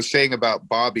 like I was saying about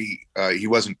Bobby, he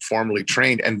wasn't formally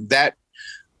trained, and that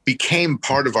became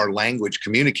part of our language,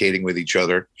 communicating with each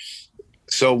other.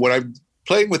 So when I'm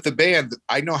playing with the band,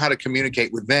 I know how to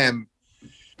communicate with them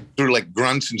through like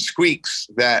grunts and squeaks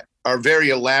that are very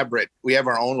elaborate. We have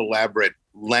our own elaborate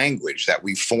language that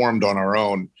we formed on our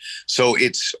own. So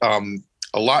it's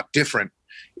a lot different.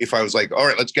 If I was like, all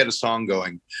right, let's get a song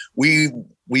going.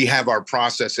 We have our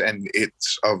process, and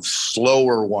it's a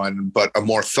slower one, but a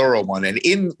more thorough one.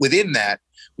 And within that,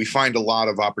 we find a lot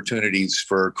of opportunities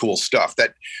for cool stuff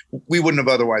that we wouldn't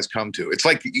have otherwise come to. It's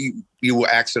like you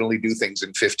accidentally do things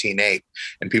in 15/8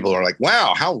 and people are like,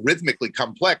 wow, how rhythmically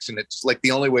complex. And it's like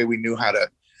the only way we knew how to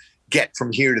get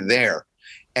from here to there.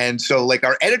 And so like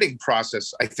our editing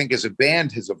process, I think as a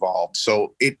band has evolved.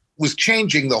 So it was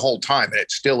changing the whole time, and it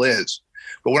still is.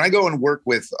 But when I go and work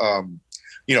with,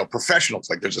 you know, professionals,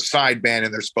 like there's a side band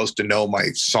and they're supposed to know my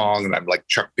song and I'm like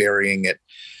Chuck Berrying it.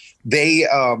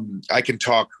 I can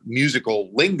talk musical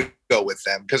lingo with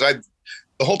them because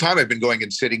the whole time I've been going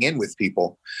and sitting in with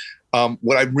people.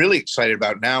 What I'm really excited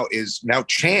about now is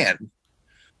Chan,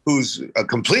 who's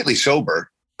completely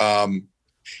sober,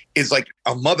 is like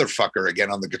a motherfucker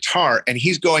again on the guitar. And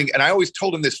he's going, and I always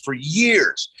told him this for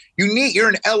years, you're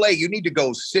in LA, you need to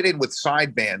go sit in with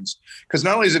side bands, because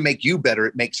not only does it make you better,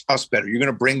 it makes us better. You're going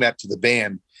to bring that to the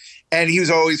band. And he was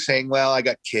always saying, well, I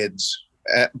got kids.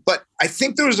 But I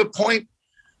think there was a point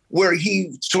where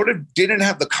he sort of didn't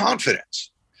have the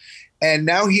confidence. And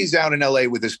now he's out in LA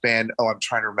with this band. Oh, I'm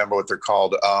trying to remember what they're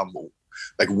called.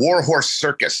 Like Warhorse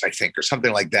Circus, I think, or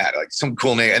something like that, like some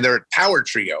cool name. And they're a power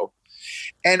trio.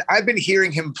 And I've been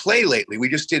hearing him play lately. We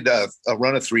just did a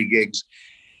run of 3 gigs.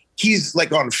 He's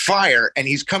like on fire, and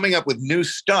he's coming up with new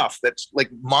stuff that's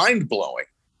like mind blowing.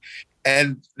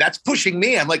 And that's pushing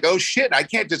me. I'm like, oh shit, I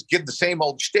can't just give the same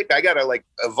old shtick. I got to like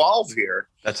evolve here.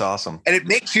 That's awesome. And it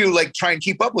makes you like try and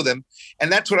keep up with him.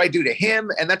 And that's what I do to him.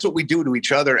 And that's what we do to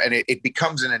each other. And it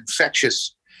becomes an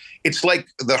infectious, it's like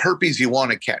the herpes you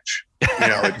want to catch. You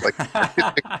know, it's like.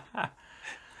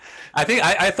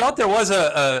 I thought there was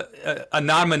a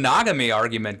non-monogamy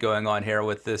argument going on here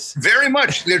with this. Very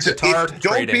much. Don't be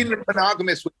trading.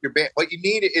 monogamous with your band. What you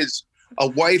need is a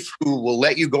wife who will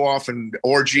let you go off and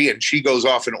orgy, and she goes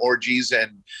off in orgies,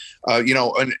 and you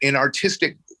know, in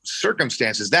artistic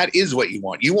circumstances, that is what you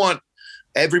want. You want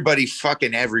everybody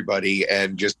fucking everybody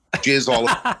and just jizz all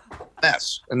over the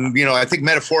mess. And you know, I think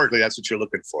metaphorically, that's what you're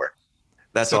looking for.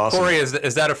 That's so awesome. Corey, is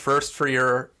that a first for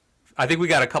your I think we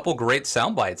got a couple great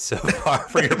sound bites so far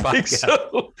for your I think podcast.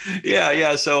 so.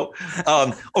 Yeah. So,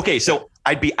 okay. So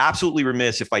I'd be absolutely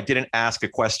remiss if I didn't ask a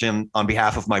question on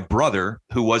behalf of my brother,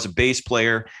 who was a bass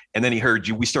player, and then he heard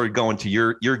you. We started going to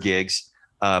your gigs,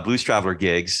 Blues Traveler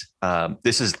gigs.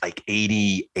 This is like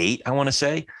 '88, I want to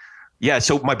say. Yeah.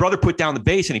 So my brother put down the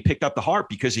bass and he picked up the harp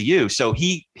because of you. So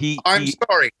I'm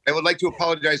sorry. I would like to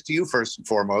apologize to you first and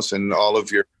foremost, and all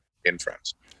of your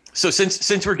friends. So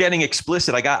since we're getting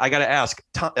explicit, I got to ask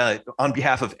on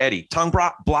behalf of Eddie, tongue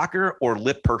blocker or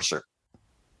lip purser?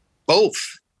 Both.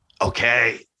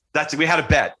 Okay, we had a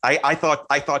bet. I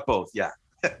thought both. Yeah.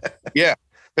 Yeah,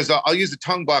 because I'll use the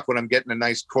tongue block when I'm getting a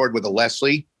nice chord with a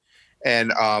Leslie,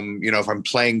 and if I'm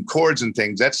playing chords and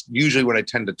things, that's usually when I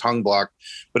tend to tongue block.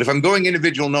 But if I'm going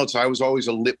individual notes, I was always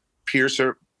a lip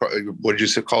piercer. What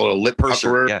did you call it? A lip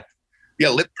purser? Yeah,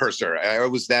 lip purser. I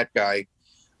was that guy.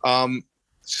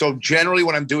 So generally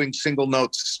when I'm doing single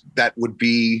notes, that would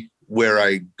be where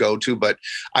I go to, but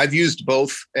I've used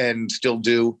both and still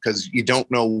do, because you don't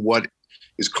know what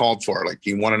is called for. Like,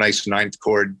 you want a nice ninth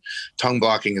chord, tongue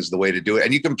blocking is the way to do it.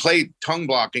 And you can play tongue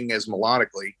blocking as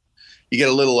melodically. You get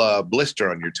a little blister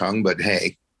on your tongue, but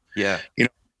hey, yeah. I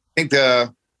think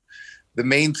the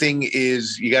main thing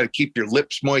is you got to keep your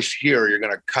lips moist here, or you're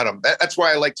going to cut them. That's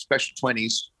why I like Special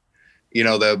 20s.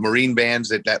 The marine bands,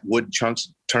 that wood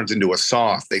chunks turns into a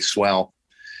saw if they swell.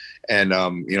 And,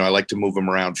 I like to move them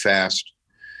around fast.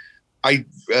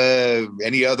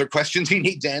 Any other questions you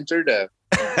need answered?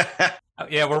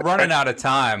 Yeah, we're running out of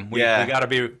time. We got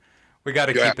to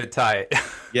keep it tight.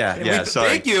 Yeah.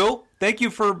 Sorry. Thank you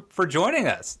for joining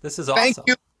us. This is awesome. Thank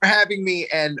you for having me.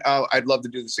 And I'd love to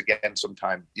do this again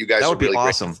sometime. You guys, that would be really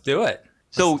awesome. Let's do it.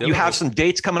 So you have some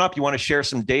dates coming up. You want to share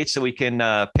some dates so we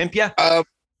can pimp you?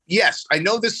 Yes, I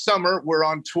know this summer we're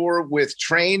on tour with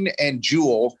Train and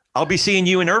Jewel. I'll be seeing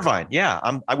you in Irvine. Yeah,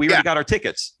 we already got our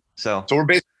tickets. So we're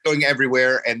basically going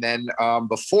everywhere. And then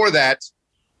before that,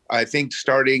 I think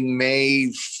starting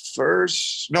May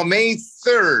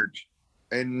 3rd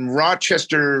in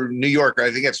Rochester, New York.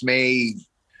 I think it's May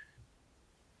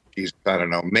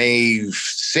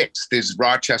 6th is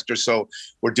Rochester. So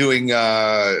we're doing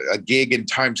a gig in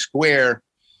Times Square.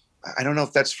 I don't know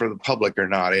if that's for the public or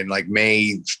not, in like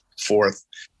May 4th.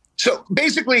 So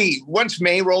basically, once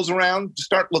May rolls around,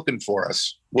 start looking for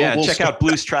us. We'll check out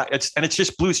Blues Traveler. It's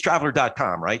just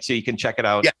bluestraveler.com, right? So you can check it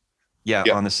out. Yeah,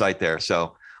 on the site there.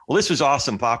 So, well, this was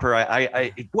awesome, Popper.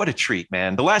 I what a treat,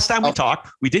 man. The last time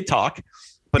we did talk,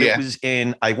 but it was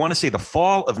in, I want to say, the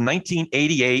fall of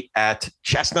 1988 at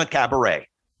Chestnut Cabaret.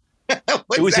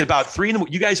 It was about 3 in the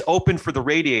morning. You guys opened for the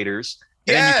Radiators,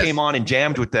 and then you came on and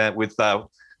jammed with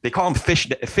they call him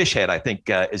Fishhead, I think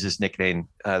is his nickname.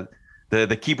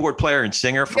 The keyboard player and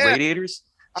singer for Radiators.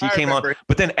 So you came on,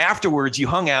 but then afterwards you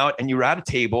hung out and you were at a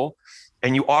table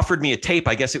and you offered me a tape.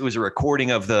 I guess it was a recording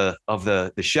of the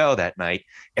show that night.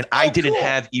 And I didn't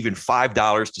have even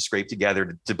 $5 to scrape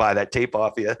together to buy that tape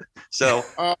off you. So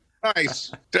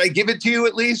nice. Did I give it to you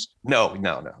at least? No.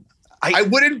 I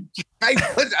wouldn't. I'm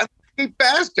a cheap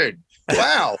bastard.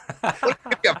 Wow. What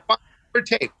if you have $5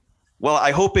 tape? Well,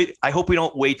 I hope we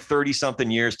don't wait 30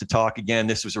 something years to talk again.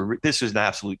 This was an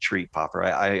absolute treat, Popper.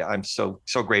 I'm so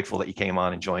grateful that you came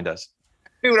on and joined us.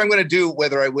 I know what I'm going to do,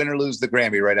 whether I win or lose the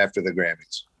Grammy right after the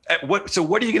Grammys. So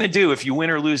what are you going to do if you win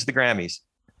or lose the Grammys?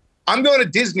 I'm going to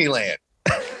Disneyland.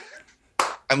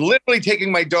 I'm literally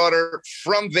taking my daughter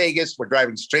from Vegas. We're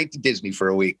driving straight to Disney for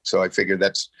a week. So I figured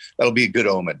that'll be a good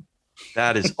omen.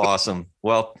 That is awesome.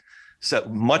 Well, so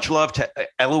much love to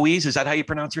Eloise. Is that how you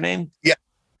pronounce her name? Yeah.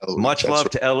 Much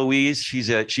love to Eloise. She's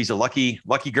a lucky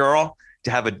girl to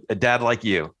have a dad like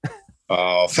you.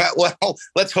 Oh, well,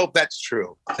 let's hope that's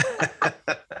true.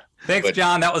 Thanks,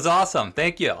 John. That was awesome.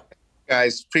 Thank you.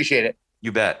 Guys, appreciate it.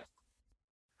 You bet.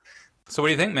 So what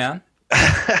do you think, man?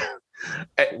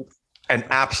 An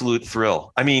absolute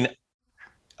thrill. I mean,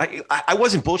 I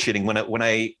wasn't bullshitting when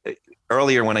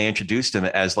I introduced him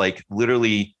as like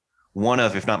literally one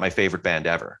of, if not my favorite band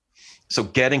ever. So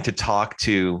getting to talk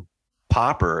to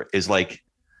Popper is like,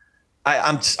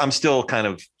 I'm still kind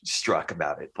of struck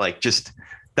about it. Like, just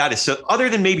that is so, other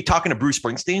than maybe talking to Bruce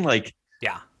Springsteen, like,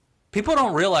 yeah, people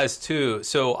don't realize too.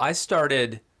 So I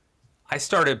started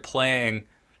playing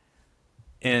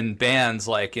in bands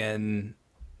like in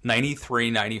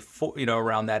 93, 94,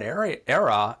 around that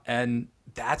era. And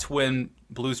that's when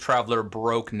Blues Traveler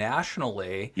broke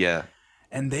nationally. Yeah.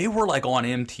 And they were like on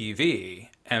MTV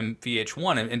and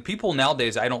VH1. And people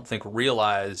nowadays, I don't think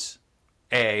realize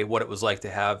what it was like to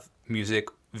have music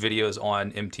videos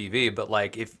on MTV, but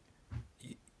like if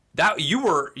that you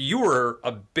were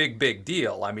a big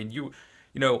deal. I mean, you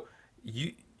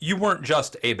you weren't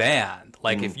just a band.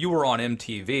 Like if you were on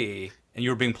MTV and you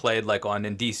were being played like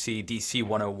in DC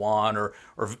 101 or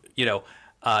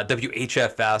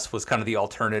WHFS was kind of the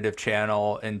alternative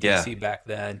channel in DC back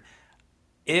then.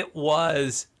 It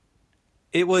was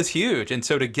huge, and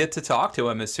so to get to talk to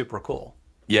him is super cool.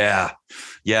 Yeah,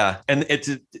 and it's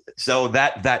so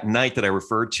that night that I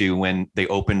referred to when they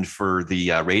opened for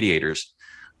the Radiators,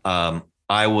 I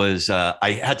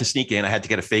had to sneak in. I had to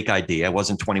get a fake ID. I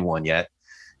wasn't 21 yet,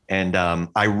 and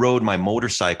I rode my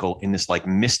motorcycle in this like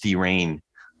misty rain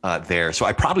there. So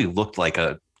I probably looked like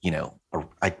a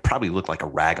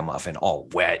ragamuffin, all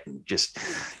wet and just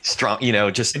strong,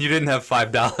 just. And you didn't have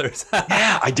 $5.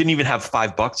 Yeah, I didn't even have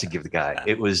 $5 to give the guy.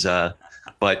 It was,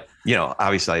 but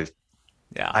obviously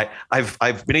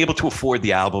I've been able to afford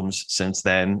the albums since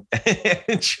then.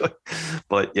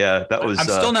 But yeah, that was. I'm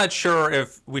still not sure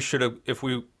if we should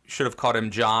have called him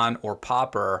John or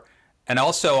Popper. And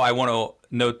also, I want to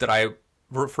note that I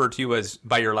referred to you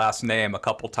by your last name a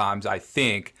couple times, I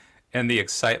think. In the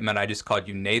excitement, I just called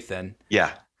you Nathan.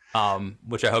 Yeah.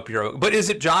 Which I hope you're. But is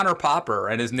it John or Popper?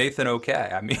 And is Nathan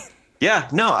okay? I mean. Yeah.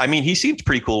 No. I mean, he seemed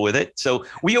pretty cool with it. So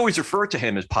we always refer to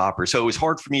him as Popper. So it was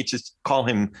hard for me to call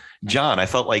him John. I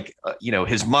felt like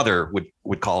his mother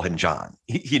would call him John.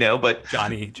 But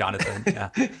Jonathan.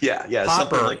 Yeah. yeah.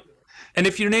 Popper. Something like. And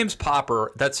if your name's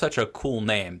Popper, that's such a cool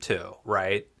name too,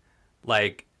 right?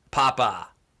 Like Papa.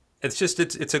 It's just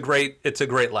it's a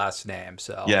great last name.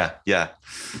 So yeah.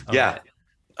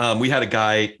 We had a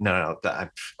guy. No.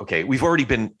 Okay, we've already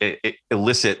been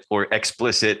illicit or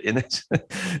explicit in this.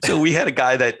 So we had a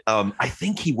guy that I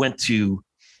think he went to.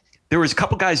 There was a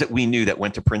couple guys that we knew that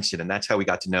went to Princeton, and that's how we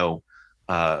got to know,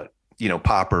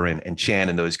 Popper and Chan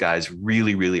and those guys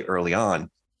really, really early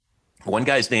on. One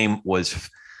guy's name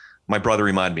was, my brother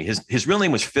reminded me. His real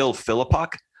name was Phil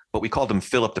Philippok, but we called him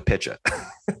Philip the Pitcher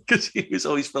because he was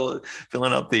always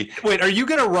filling up the. Wait, are you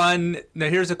going to run? Now,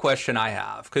 here's a question I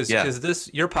have because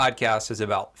your podcast is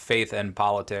about faith and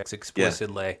politics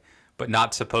explicitly, but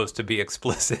not supposed to be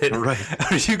explicit.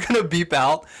 Right. Are you going to beep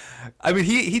out? I mean,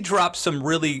 he dropped some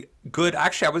really good.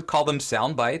 Actually, I would call them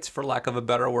sound bites, for lack of a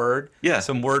better word. Yeah.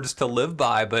 Some words to live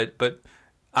by, but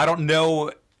I don't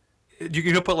know. You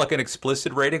can put like an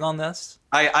explicit rating on this?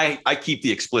 I keep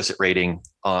the explicit rating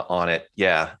on it.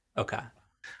 Yeah. Okay.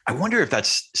 I wonder if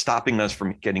that's stopping us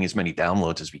from getting as many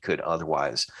downloads as we could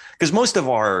otherwise. Because most of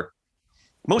our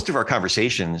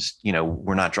conversations,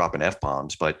 we're not dropping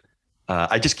F-bombs, but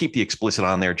I just keep the explicit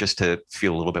on there just to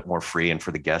feel a little bit more free and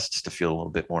for the guests to feel a little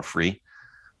bit more free.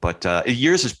 But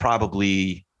yours is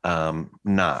probably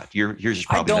not. Yours is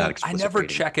probably not explicit. I never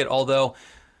rating. check it, although.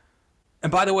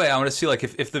 And by the way, I want to see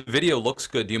if the video looks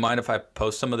good. Do you mind if I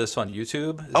post some of this on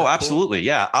YouTube? Oh, absolutely. Cool?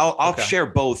 Yeah, I'll share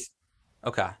both.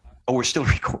 Okay. Oh, we're still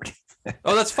recording.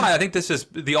 Oh, that's fine. I think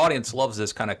the audience loves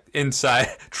this kind of inside.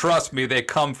 Trust me, they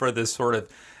come for this sort of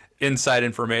inside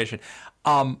information.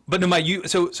 But no,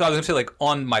 so I was gonna say, like,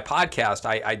 on my podcast,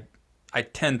 I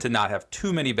tend to not have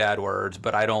too many bad words,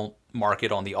 but I don't mark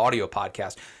it on the audio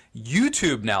podcast.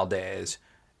 YouTube nowadays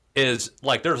is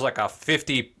like there's like a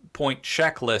 50-point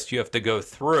checklist you have to go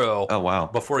through. Oh, wow.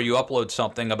 Before you upload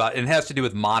something about, and it has to do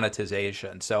with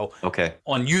monetization. So okay.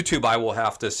 On YouTube, I will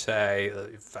have to say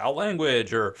foul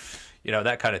language or,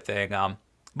 that kind of thing.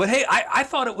 But hey, I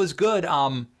thought it was good.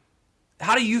 How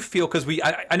do you feel? Because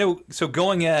I know, so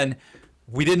going in,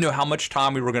 we didn't know how much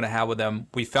time we were going to have with him.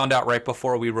 We found out right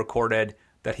before we recorded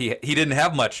that he didn't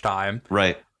have much time.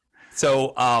 Right.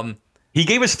 So, he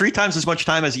gave us 3 times as much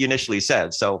time as he initially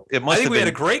said. So it must have been. I think we had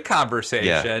a great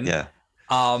conversation. Yeah.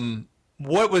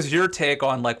 What was your take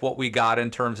on like what we got in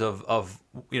terms of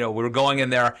we were going in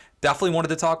there, definitely wanted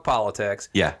to talk politics.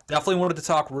 Yeah. Definitely wanted to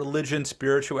talk religion,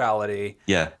 spirituality.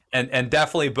 Yeah. And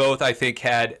definitely both, I think,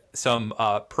 had some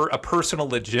a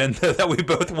personal agenda that we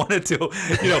both wanted to,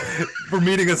 we're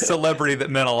meeting a celebrity that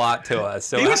meant a lot to us.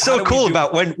 So he was so cool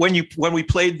about when we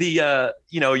played the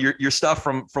your stuff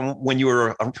from when you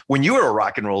were a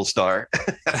rock and roll star.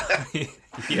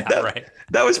 Yeah, right.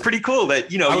 That was pretty cool. That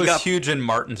I was huge in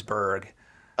Martinsburg.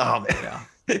 Yeah.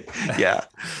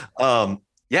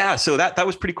 Yeah. So that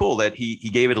was pretty cool that he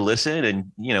gave it a listen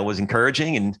and, was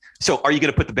encouraging. And so are you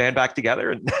going to put the band back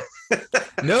together?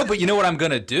 No, but what I'm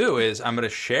going to do is I'm going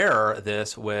to share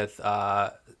this with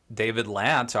David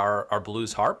Lance, our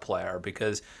blues harp player,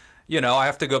 because, I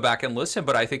have to go back and listen,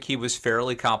 but I think he was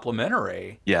fairly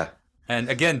complimentary. Yeah. And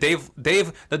again, Dave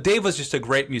was just a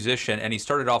great musician, and he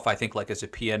started off, I think, like as a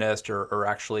pianist or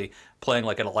actually playing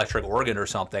like an electric organ or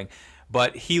something.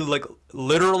 But he like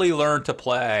literally learned to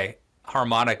play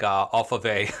harmonica off of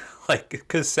a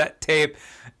cassette tape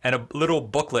and a little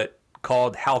booklet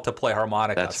called How to Play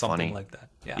Harmonica. That's something funny. Like that.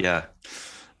 Yeah.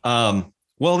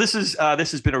 Well, this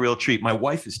has been a real treat. My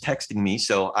wife is texting me,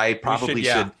 so I probably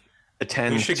should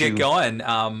attend. We should get going.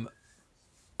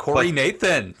 Corey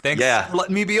Nathan, thanks for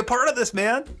letting me be a part of this,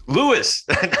 man. Lewis.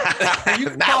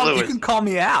 You can call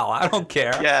me Al. I don't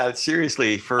care. Yeah,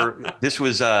 seriously. This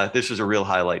was a real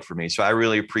highlight for me. So I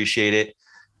really appreciate it.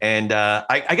 And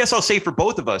I guess I'll say for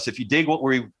both of us, if you dig what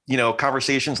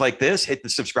conversations like this, hit the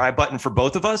subscribe button for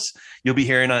both of us. You'll be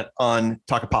hearing on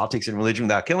Talking Politics and Religion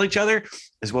Without Killing Each Other,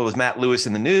 as well as Matt Lewis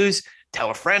in the news. Tell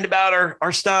a friend about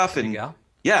our stuff. And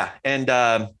yeah. And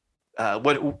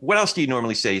what else do you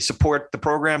normally say? Support the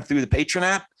program through the Patreon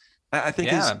app, I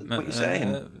think is what you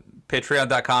say.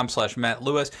 Patreon.com/Matt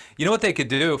Lewis. You know what they could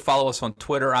do? Follow us on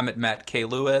Twitter. I'm at Matt K.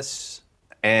 Lewis.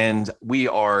 And we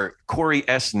are Corey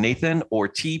S. Nathan, or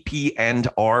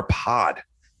TP&R Pod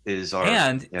is our.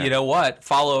 And you know what?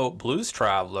 Follow Blues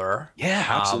Traveler. Yeah,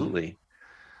 absolutely.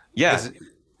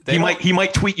 He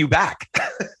might tweet you back.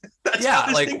 That's how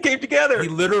this thing came together.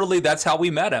 That's how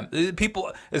we met him.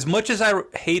 People, as much as I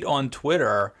hate on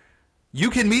Twitter,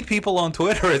 you can meet people on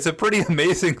Twitter. It's a pretty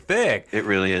amazing thing. It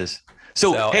really is.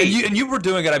 So hey, you were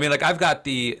doing it. I mean, like, I've got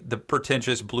the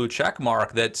pretentious blue check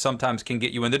mark that sometimes can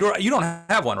get you in the door. You don't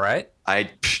have one, right? I'm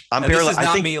barely. This is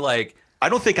not me. Like, I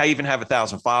don't think I even have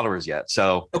 1,000 followers yet.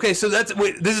 So okay, so this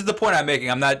is the point I'm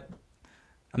making. I'm not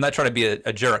trying to be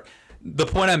a jerk. The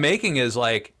point I'm making is,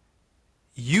 like,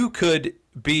 you could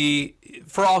be,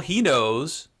 for all he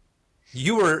knows,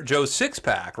 you were Joe's six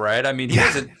pack, right? I mean, he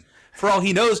doesn't. For all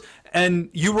he knows, and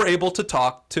you were able to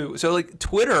talk to. So, like,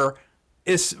 Twitter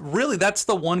is really, that's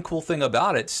the one cool thing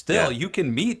about it. Still, you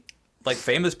can meet like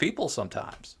famous people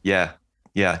sometimes. Yeah.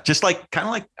 Just like, kind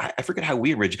of like, I forget how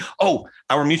we originally. Oh,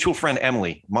 our mutual friend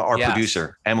Emily, our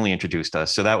producer, Emily introduced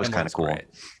us. So that was kind of cool. Great.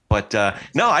 But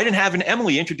no, I didn't have an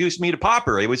Emily introduce me to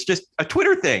Popper. It was just a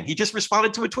Twitter thing. He just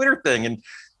responded to a Twitter thing, and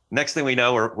next thing we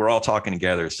know, we're all talking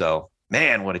together. So,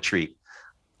 man, what a treat!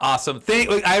 Awesome.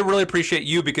 I really appreciate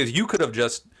you, because you could have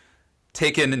just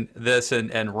taken this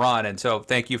and run. And so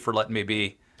thank you for letting me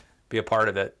be a part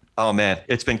of it. Oh, man,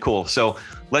 it's been cool. So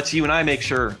let's you and I make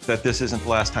sure that this isn't the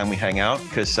last time we hang out,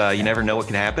 because you never know what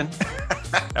can happen.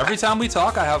 Every time we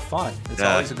talk, I have fun. It's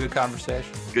always a good conversation.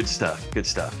 Good stuff.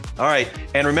 All right.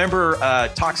 And remember,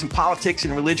 talk some politics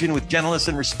and religion with gentleness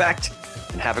and respect,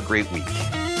 and have a great week.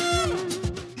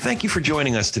 Thank you for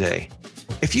joining us today.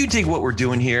 If you dig what we're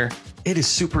doing here, it is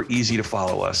super easy to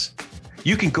follow us.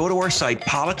 You can go to our site,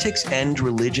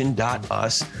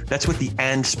 politicsandreligion.us. That's with the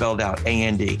 "and" spelled out,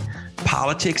 A-N-D.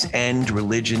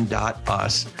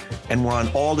 Politicsandreligion.us. And we're on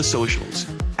all the socials,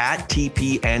 at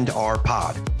TP&R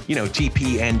Pod.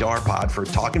 TP&R Pod for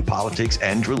Talking Politics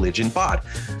and Religion Pod.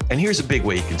 And here's a big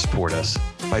way you can support us: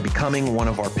 by becoming one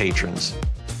of our patrons.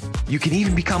 You can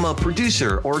even become a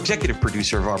producer or executive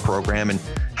producer of our program and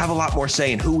have a lot more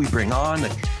say in who we bring on, the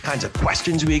kinds of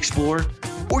questions we explore,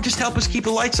 or just help us keep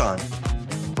the lights on.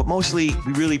 But mostly,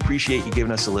 we really appreciate you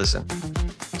giving us a listen.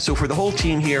 So for the whole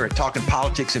team here at Talking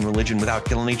Politics and Religion Without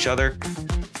Killing Each Other,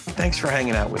 thanks for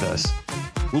hanging out with us.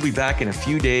 We'll be back in a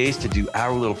few days to do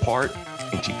our little part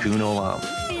in Tikkun Olam.